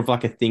just more of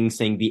like a thing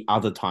seeing the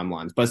other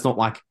timelines, but it's not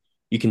like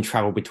you can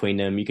travel between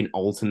them. You can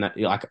alternate,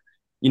 like,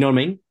 you know what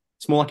I mean?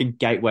 It's more like a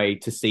gateway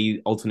to see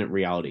alternate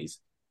realities.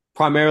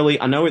 Primarily,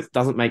 I know it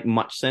doesn't make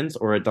much sense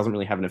or it doesn't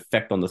really have an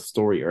effect on the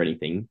story or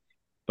anything,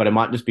 but it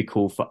might just be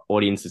cool for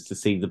audiences to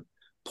see the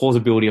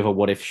plausibility of a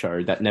what if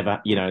show that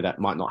never, that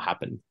might not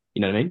happen.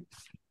 You know what I mean?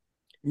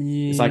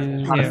 It's like it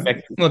Yeah. can't Yeah.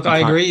 affect, Look, you I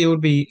can't. agree.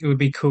 It would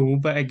be cool,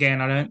 but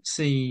again, I don't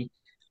see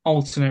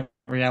alternate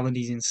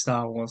realities in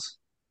Star Wars.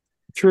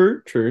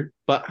 True, true.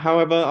 But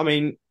however, I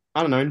mean,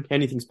 I don't know.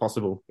 Anything's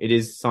possible. It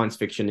is science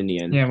fiction in the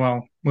end. Yeah.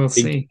 Well, we'll Big,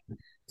 see.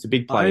 it's a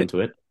big play I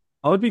into it.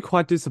 I would be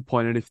quite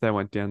disappointed if they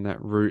went down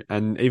that route.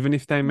 And even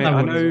if they I made,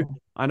 would as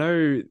well. I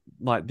know,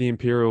 like the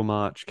Imperial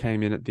March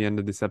came in at the end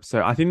of this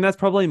episode. I think that's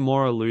probably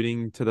more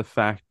alluding to the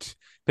fact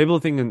people are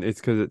thinking it's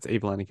because it's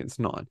evil Anakin. It's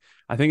not.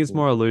 I think it's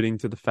more alluding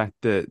to the fact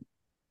that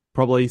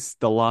probably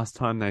the last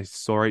time they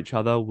saw each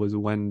other was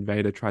when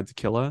Vader tried to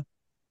kill her.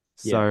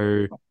 Yeah.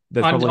 So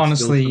there's I probably still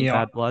some honestly,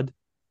 bad blood.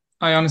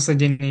 I honestly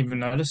didn't even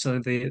notice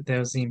that there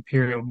was the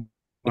Imperial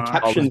The I March.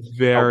 was captions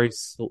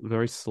help.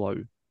 very slow.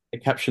 The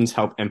captions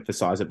help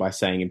emphasize it by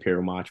saying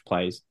Imperial March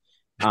plays.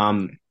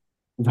 Um,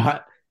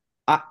 but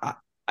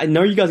I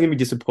know you guys are gonna be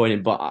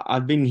disappointed, but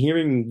I've been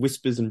hearing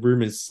whispers and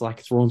rumors like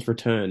Thrawn's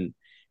return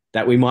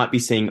that we might be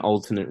seeing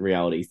alternate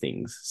reality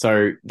things.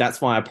 So that's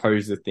why I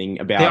posed the thing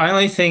The about.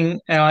 only thing,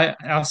 and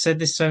I've said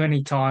this so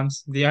many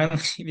times, the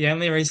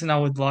only reason I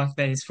would like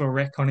that is for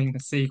retconning the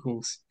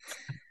sequels.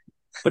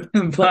 But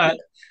But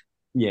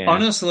yeah,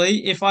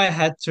 honestly, if I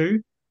had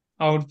to,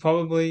 I would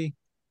probably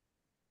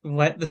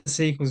let the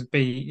sequels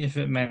be if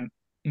it meant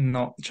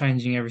not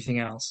changing everything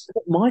else.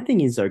 my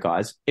thing is though,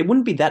 guys, it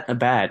wouldn't be that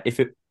bad if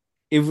it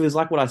was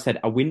like what I said,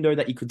 a window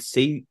that you could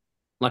see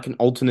like an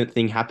alternate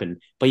thing happen,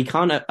 but you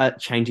can't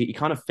change it, you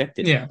can't affect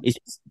it. Yeah. It's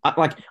just,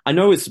 like I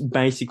know it's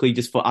basically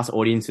just for us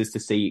audiences to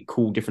see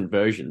cool different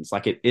versions.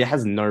 Like it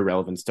has no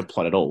relevance to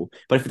plot at all.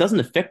 But if it doesn't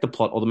affect the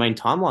plot or the main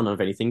timeline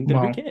of anything, then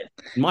who Well, cares?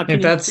 In my if opinion,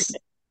 who that's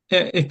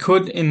it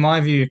could, in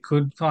my view, it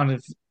could kind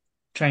of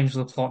change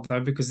the plot though,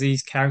 because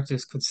these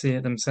characters could see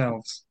it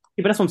themselves.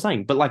 yeah, but that's what I'm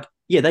saying. But like,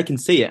 yeah, they can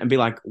see it and be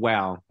like,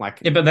 wow, like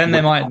Yeah, but then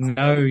they what? might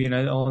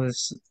know, oh,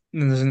 there's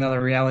another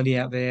reality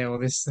out there, or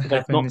this But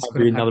it's happened, not this could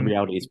really have another happened.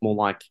 reality. It's more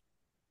like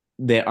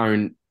their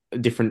own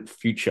different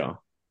future,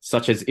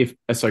 such as if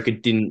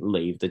Ahsoka didn't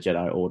leave the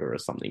Jedi Order or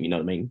something. You know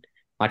what I mean?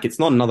 Like it's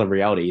not another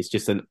reality. It's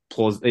just an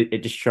applause.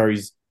 It just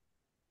shows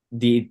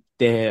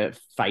their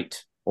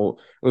fate, or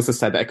let's just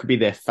say that it could be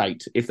their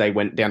fate if they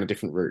went down a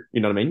different route.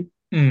 You know what I mean?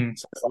 Mm,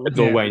 So it's like a yeah.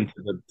 doorway into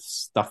the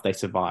stuff they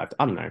survived.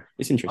 I don't know.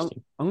 It's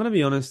interesting. I'm gonna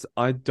be honest.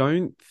 I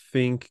don't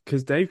think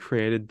because Dave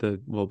created the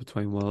World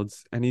Between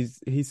Worlds, and he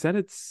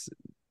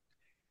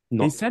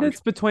Not said time it's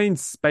travel. between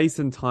space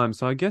and time.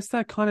 So I guess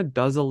that kind of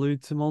does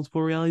allude to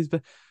multiple realities.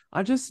 But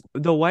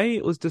the way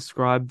it was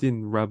described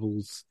in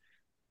Rebels,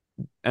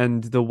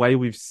 and the way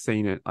we've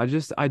seen it,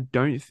 I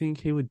don't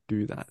think he would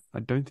do that. I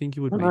don't think he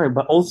would I don't make know, it.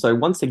 but also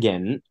once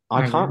again, I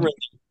I can't agree. really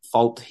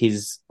fault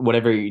his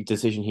whatever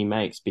decision he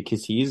makes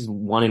because he is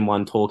one in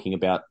one talking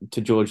about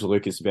to George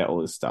Lucas about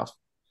all this stuff.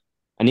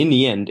 And in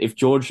the end, if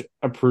George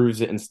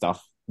approves it and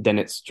stuff, then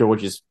it's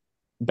George's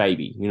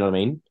baby. You know what I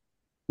mean?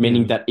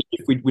 Meaning Yeah. that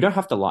if we don't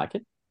have to like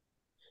it,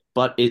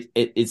 but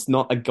it's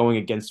not a going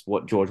against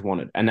what George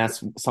wanted, and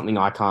that's something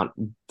I can't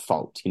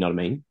fault. You know what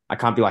I mean? I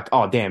can't be like,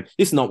 oh damn,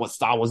 this is not what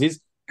Star Wars is.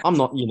 I'm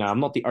not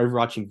the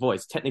overarching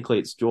voice. Technically,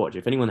 it's George.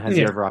 If anyone has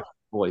the Yeah, overarching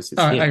voice,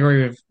 it's I him.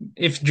 agree with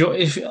if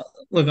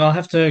look, I'll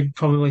have to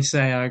probably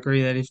say I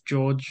agree that if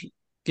George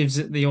gives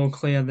it the all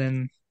clear,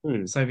 then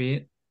Hmm. so be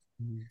it.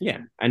 Yeah,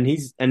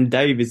 and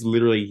Dave is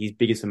literally his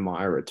biggest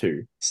admirer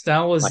too.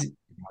 Star Like Wars, the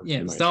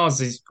yeah, Star most.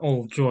 Wars is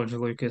all George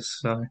Lucas,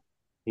 so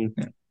Hmm.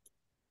 yeah.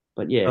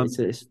 But yeah, Um, it's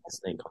a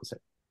fascinating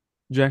concept.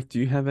 Jack, do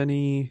you have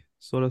any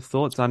sort of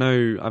thoughts? I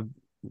know I've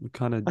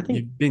kind of I think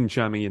you've been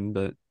chiming in,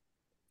 but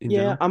in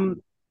yeah, general,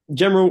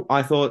 general,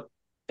 I thought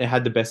it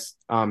had the best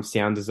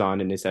sound design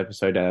in this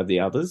episode out of the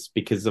others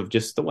because of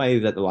just the way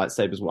that the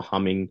lightsabers were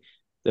humming,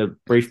 the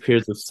brief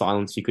periods of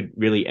silence you could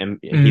really hear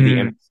the Mm,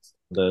 emphasis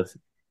of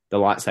the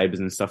lightsabers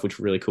and stuff, which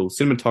were really cool.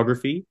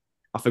 Cinematography,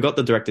 I forgot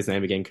the director's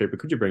name again, Cooper.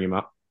 Could you bring him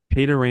up?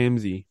 Peter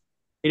Ramsey.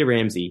 Peter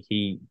Ramsey.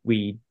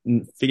 We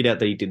figured out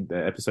that he did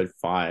the episode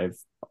five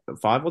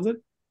was it?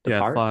 The Yeah,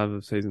 Pirate 5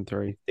 of season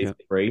 3. Yeah. season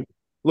three.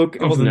 Look,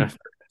 it of wasn't the an of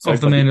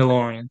episode, the but the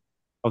Mandalorian.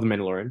 of the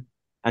Mandalorian.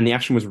 And the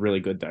action was really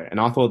good though. And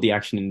I thought the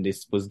action in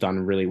this was done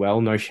really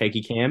well. No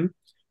shaky cam.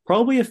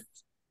 Probably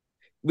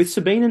with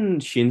Sabine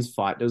and Shin's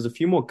fight, there was a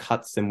few more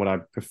cuts than what I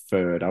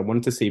preferred. I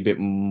wanted to see a bit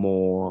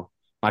more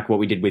like what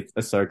we did with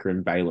Ahsoka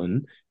and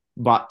Balin.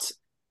 But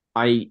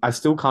I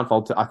still can't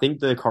fault it. I think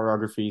the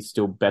choreography is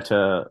still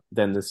better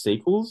than the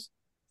sequels.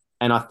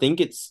 And I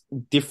think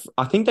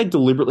I think they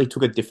deliberately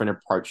took a different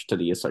approach to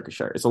the Ahsoka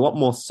show. It's a lot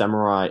more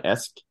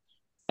samurai-esque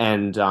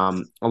and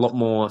a lot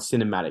more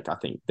cinematic, I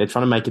think. They're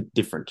trying to make it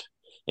different.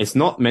 It's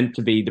not meant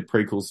to be the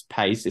prequels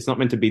pace. It's not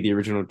meant to be the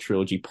original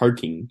trilogy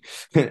poking.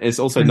 It's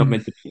also not Mm,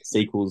 meant to be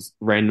sequels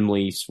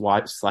randomly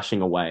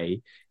slashing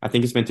away. I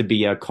think it's meant to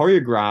be a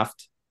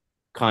choreographed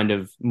kind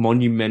of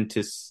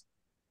monumentous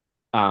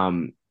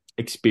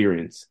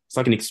experience. It's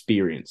like an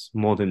experience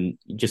more than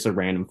just a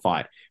random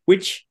fight,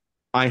 which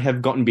I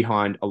have gotten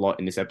behind a lot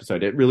in this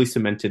episode. It really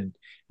cemented.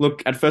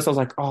 Look, at first I was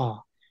like,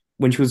 oh,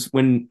 when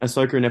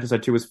Ahsoka in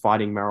episode 2 was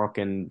fighting Marok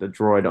and the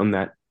droid on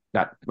that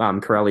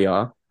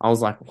Corellia, I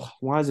was like,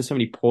 why is there so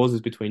many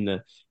pauses between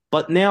the?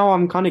 But now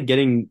I'm kind of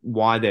getting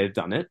why they've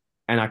done it,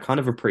 and I kind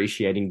of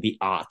appreciating the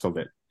art of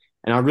it.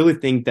 And I really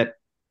think that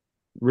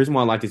the reason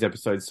why I like this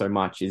episode so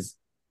much is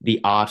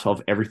the art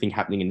of everything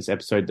happening in this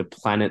episode, the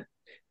planet,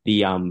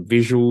 the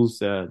visuals,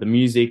 the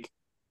music,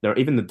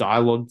 even the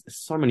dialogue. There's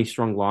so many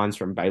strong lines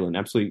from Balin,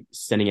 absolutely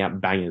sending out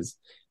bangers.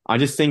 I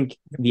just think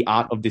the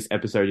art of this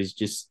episode is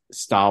just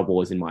Star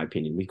Wars, in my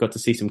opinion. We got to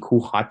see some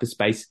cool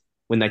hyperspace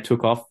when they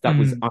took off. That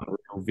was mm,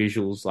 unreal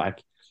visuals,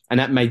 like, and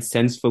that made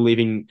sense for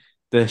leaving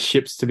the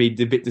ships to be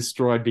a bit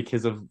destroyed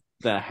because of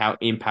the how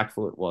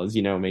impactful it was.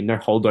 You know, what I mean, no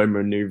holdo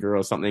maneuver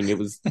or something. It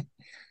was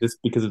just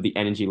because of the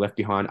energy left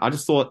behind. I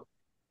just thought,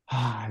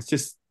 it's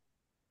just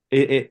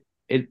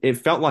it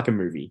felt like a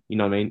movie. You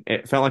know what I mean?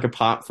 It felt like a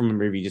part from a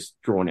movie just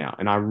drawn out,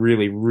 and I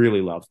really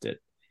really loved it.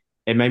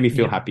 It made me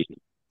feel yeah. happy.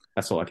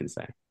 That's all I can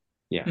say.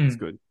 Yeah, It's Mm,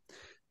 good.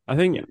 I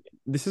think yeah.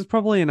 this is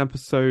probably an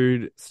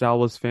episode Star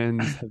Wars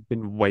fans have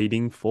been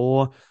waiting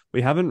for.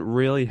 We haven't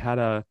really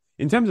had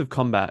in terms of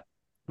combat,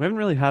 we haven't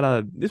really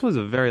had this was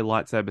a very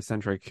lightsaber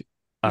centric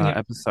yeah.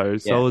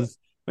 episode. So Yeah. we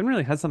haven't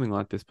really had something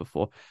like this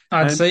before.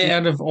 I'd And say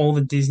out of all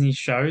the Disney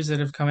shows that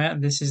have come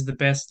out, this is the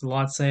best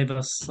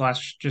lightsaber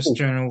slash just Oh,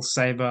 general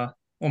saber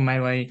or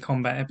melee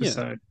combat yeah,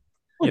 episode.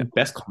 yeah.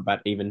 best combat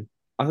even.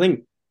 I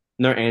think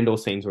no Andor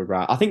scenes were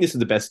right. I think this is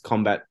the best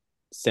combat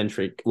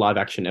centric live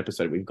action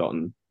episode we've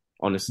gotten.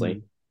 Honestly,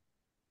 Mm.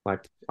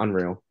 like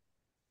unreal.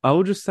 I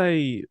will just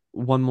say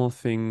one more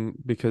thing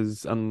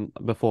because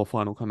before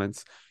final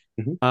comments.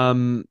 Mhm.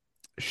 Um,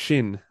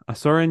 Shin, I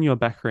saw her in your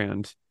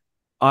background.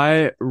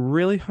 I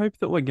really hope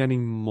that we're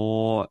getting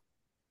more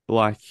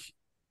like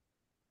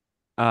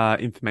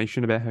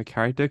information about her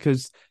character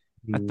because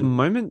at the Mm,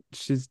 moment the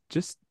she's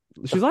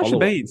like follow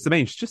up.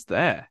 Sabine, she's just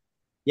there.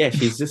 Yeah,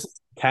 she's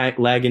just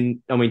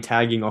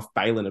tagging off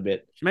Balin a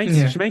bit.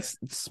 Yeah. She makes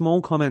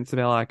small comments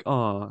about like,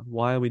 oh,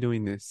 why are we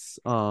doing this?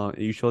 Are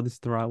you sure this is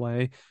the right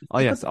way? Oh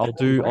She's got yes, the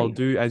perfect I'll way.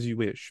 do as you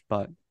wish,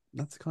 but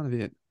that's kind of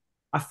it.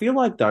 I feel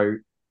like though,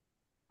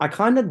 I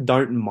kind of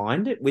don't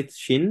mind it with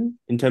Shin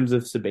in terms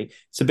of Sabine.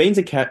 Sabine's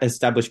a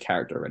established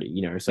character already,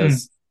 you know, so Mm,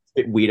 it's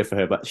a bit weirder for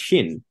her. But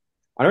Shin,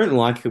 I don't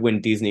like it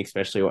when Disney,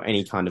 especially or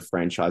any kind of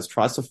franchise,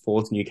 tries to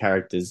force new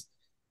characters.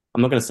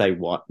 I'm not going to say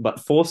what, but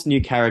force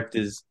new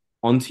characters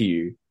onto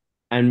you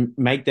and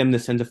make them the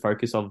center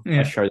focus of a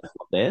yeah. show that's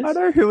not I theirs.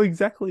 know who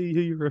exactly who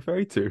you're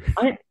referring to.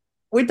 I,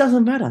 it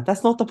doesn't matter.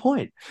 That's not the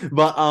point.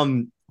 But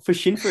for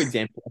Shin, for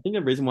example, I think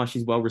the reason why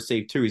she's well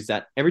received too is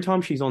that every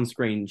time she's on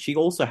screen, she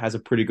also has a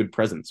pretty good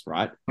presence,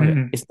 right? Oh yeah.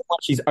 Mhm. It's not like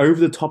she's over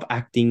the top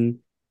acting.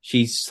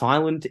 She's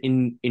silent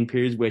in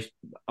periods where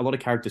a lot of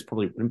characters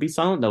probably wouldn't be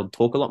silent. They'll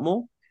talk a lot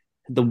more.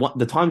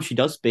 The time she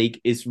does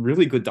speak is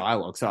really good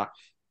dialogue. So, Yeah,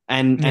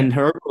 and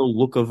her overall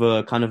look of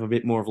a kind of a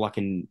bit more of like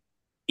an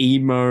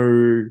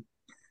emo,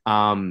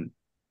 um,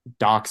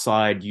 dark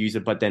side user,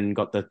 but then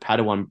got the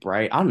Padawan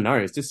braid. I don't know.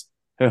 It's just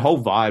her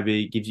whole vibe.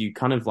 It gives you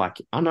kind of like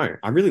I don't know.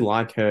 I really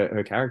like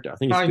her character. I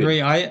think it's I good.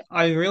 agree. I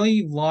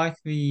really like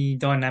the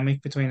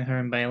dynamic between her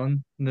and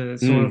Balin, the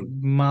sort of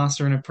Mm.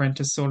 master and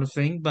apprentice sort of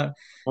thing. But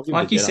I'll with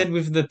like the you Jedi. said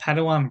with the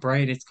Padawan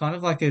braid, it's kind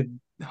of like a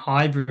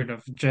hybrid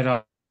of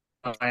Jedi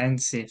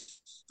and Sith,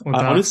 or I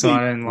dark honestly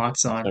side and love light it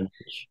side. so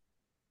much.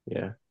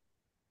 Yeah.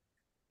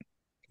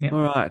 Yeah.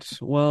 All right.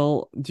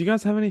 Well, do you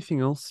guys have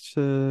anything else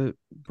to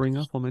bring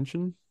up or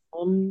mention?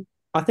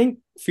 I think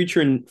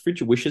future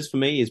wishes for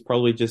me is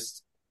probably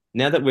just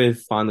now that we've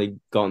finally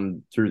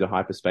gone through the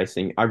hyperspace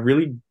thing, I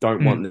really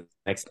don't want Mm, the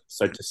next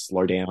episode to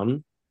slow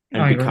down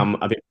and I agree. become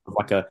a bit of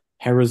like a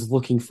Hera's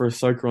looking for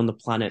Ahsoka on the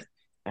planet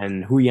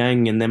and Hu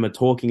Yang and them are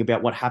talking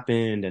about what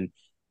happened and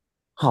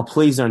oh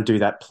please don't do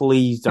that.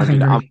 Please don't I do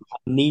that. agree. I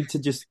need to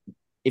just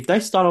if they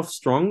start off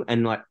strong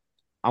and like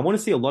I want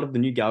to see a lot of the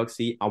new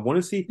galaxy. I want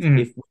to see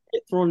Mm, if we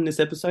get thrown in this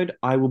episode,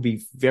 I will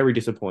be very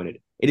disappointed.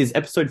 It is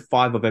episode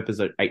 5 of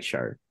episode 8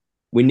 show.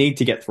 We need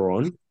to get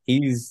Thrawn.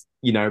 He's,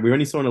 we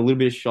only saw a little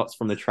bit of shots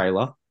from the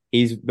trailer.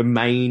 He's the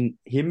main,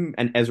 him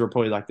and Ezra are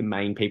probably like the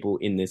main people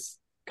in this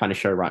kind of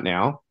show right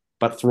now.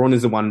 But Thrawn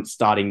is the one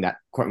starting that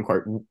quote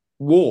unquote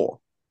war.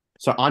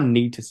 So I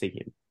need to see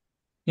him.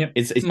 yep.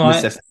 It's a My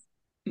necessity.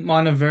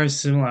 Mine are very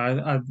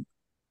similar.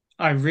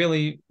 I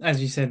really, as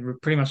you said,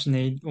 pretty much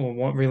need or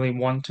what really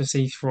want to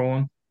see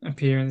Thrawn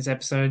appear in this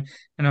episode,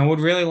 and I would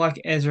really like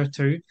Ezra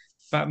too.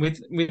 But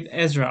with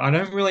Ezra, I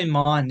don't really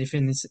mind if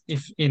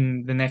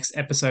in the next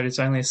episode it's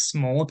only a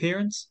small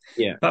appearance.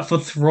 Yeah, But for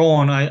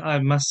Thrawn, I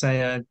must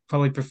say I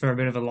probably prefer a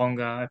bit of a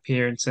longer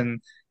appearance,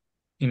 and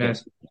you know,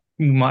 yeah,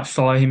 we might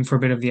follow him for a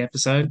bit of the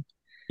episode.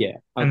 yeah,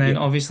 And then yeah.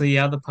 obviously the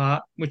other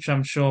part, which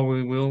I'm sure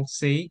we will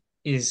see,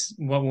 is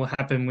what will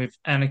happen with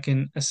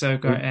Anakin,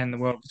 Ahsoka, and the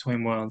World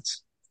Between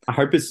Worlds. I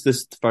hope it's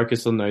just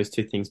focused on those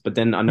two things. But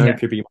then I know Yeah,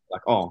 people are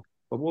like, oh,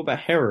 but what about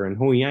Hera and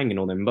Hu Yang and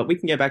all them? But we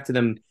can get back to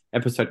them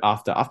episode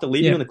after. After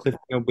leaving yeah, on the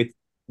cliffhanger with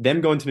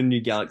them going to the new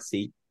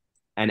galaxy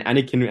and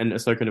Anakin and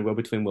Ahsoka in the World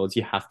Between Worlds,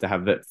 you have to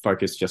have it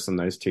focused just on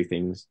those two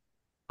things.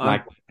 Uh,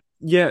 Like,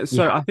 yeah, you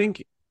so I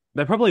think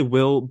they probably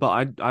will,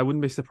 but I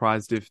wouldn't be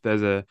surprised if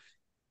there's a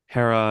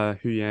Hera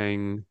Hu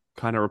Yang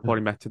kind of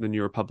reporting back to the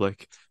New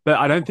Republic. But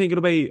I don't think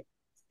it'll be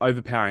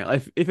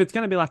overpowering. If it's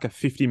going to be like a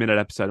 50-minute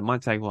episode, it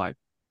might take like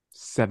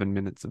 7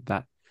 minutes of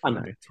that I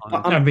know.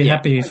 time. I'd be Yeah,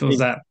 happy if it was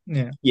that.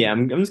 Yeah, yeah.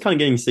 I'm just kind of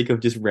getting sick of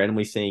just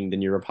randomly seeing the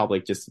New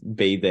Republic just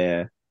be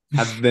there.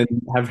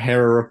 Have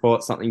Hera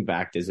report something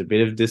back. There's a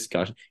bit of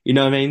discussion. You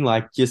know what I mean?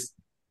 Like just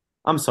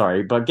I'm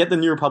sorry, but get the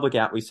New Republic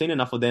out. We've seen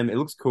enough of them. It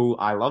looks cool.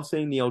 I love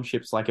seeing the old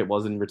ships like it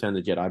was in Return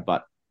of the Jedi,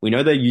 but we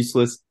know they're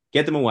useless.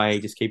 Get them away.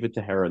 Just keep it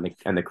to Hera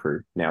and the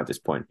crew now at this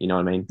point. You know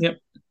what I mean? yep.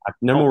 Like,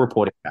 no Oh, more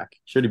reporting back.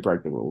 Should have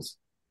broke the rules.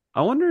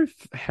 I wonder if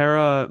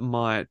Hera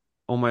might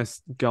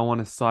almost go on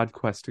a side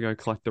quest to go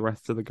collect the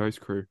rest of the Ghost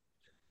Crew.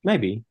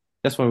 Maybe.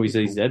 That's when we Be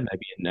see cool. Zed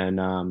maybe and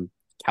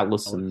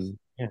Callus Alice. and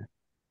yeah.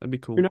 That'd be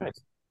Who cool. knows?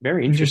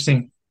 Very interesting.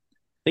 Interesting.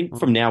 I think Oh,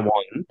 from now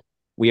on,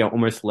 we are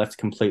almost left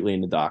completely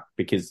in the dark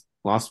because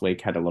last week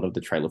had a lot of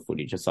the trailer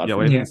footage aside yeah,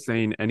 we from Yeah, haven't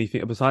seen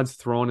anything besides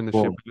Thrawn in the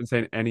ship. well, We haven't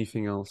seen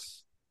anything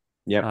else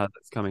yep.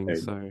 that's coming.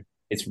 So So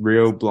it's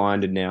real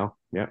blinded now.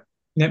 Yep.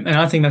 yep. And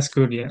I think that's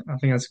good. Yeah, I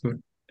think that's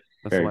good.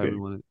 that's the Very way we good.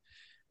 want it.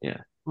 Yeah.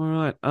 All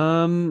right.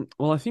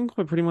 Well, I think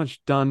we're pretty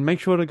much done. Make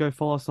sure to go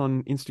follow us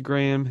on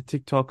Instagram,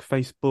 TikTok,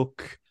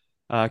 Facebook.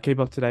 Keep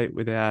up to date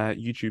with our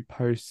YouTube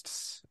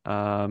posts.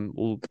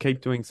 We'll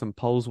keep doing some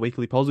polls,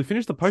 weekly polls. We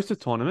finished the poster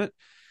tournament.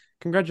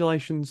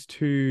 Congratulations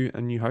to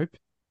A New Hope.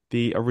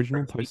 The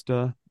original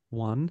poster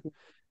won.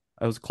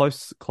 It was a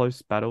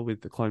close battle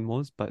with the Clone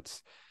Wars,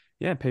 but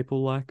yeah,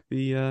 people like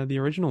the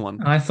original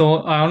one. I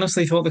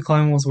honestly thought the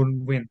Clone Wars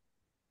would win.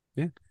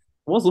 Yeah.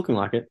 Was looking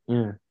like it.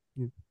 Yeah.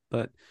 Yeah.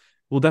 But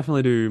we'll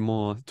definitely do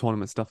more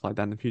tournament stuff like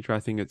that in the future. I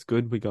think it's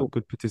good. We got Cool.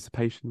 good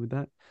participation with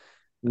that.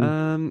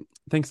 Mm.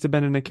 Thanks to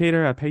Ben and Nikita,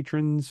 our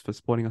patrons, for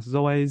supporting us as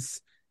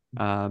always.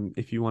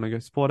 If you want to go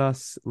support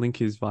us,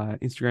 link is via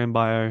Instagram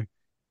bio.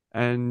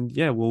 And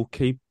yeah, we'll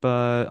keep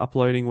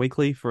uploading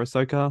weekly for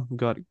Ahsoka. We've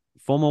got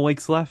 4 more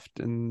weeks left,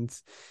 and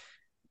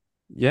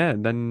yeah,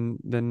 then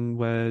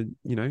we're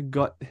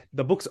got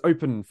the books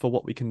open for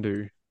what we can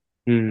do.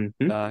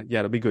 Mm-hmm. Yeah,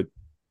 it'll be good.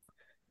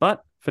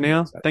 But for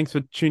now, thanks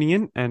for tuning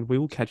in, and we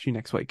will catch you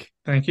next week.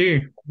 Thank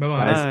you. Bye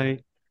bye. Guys,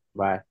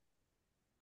 Bye. bye.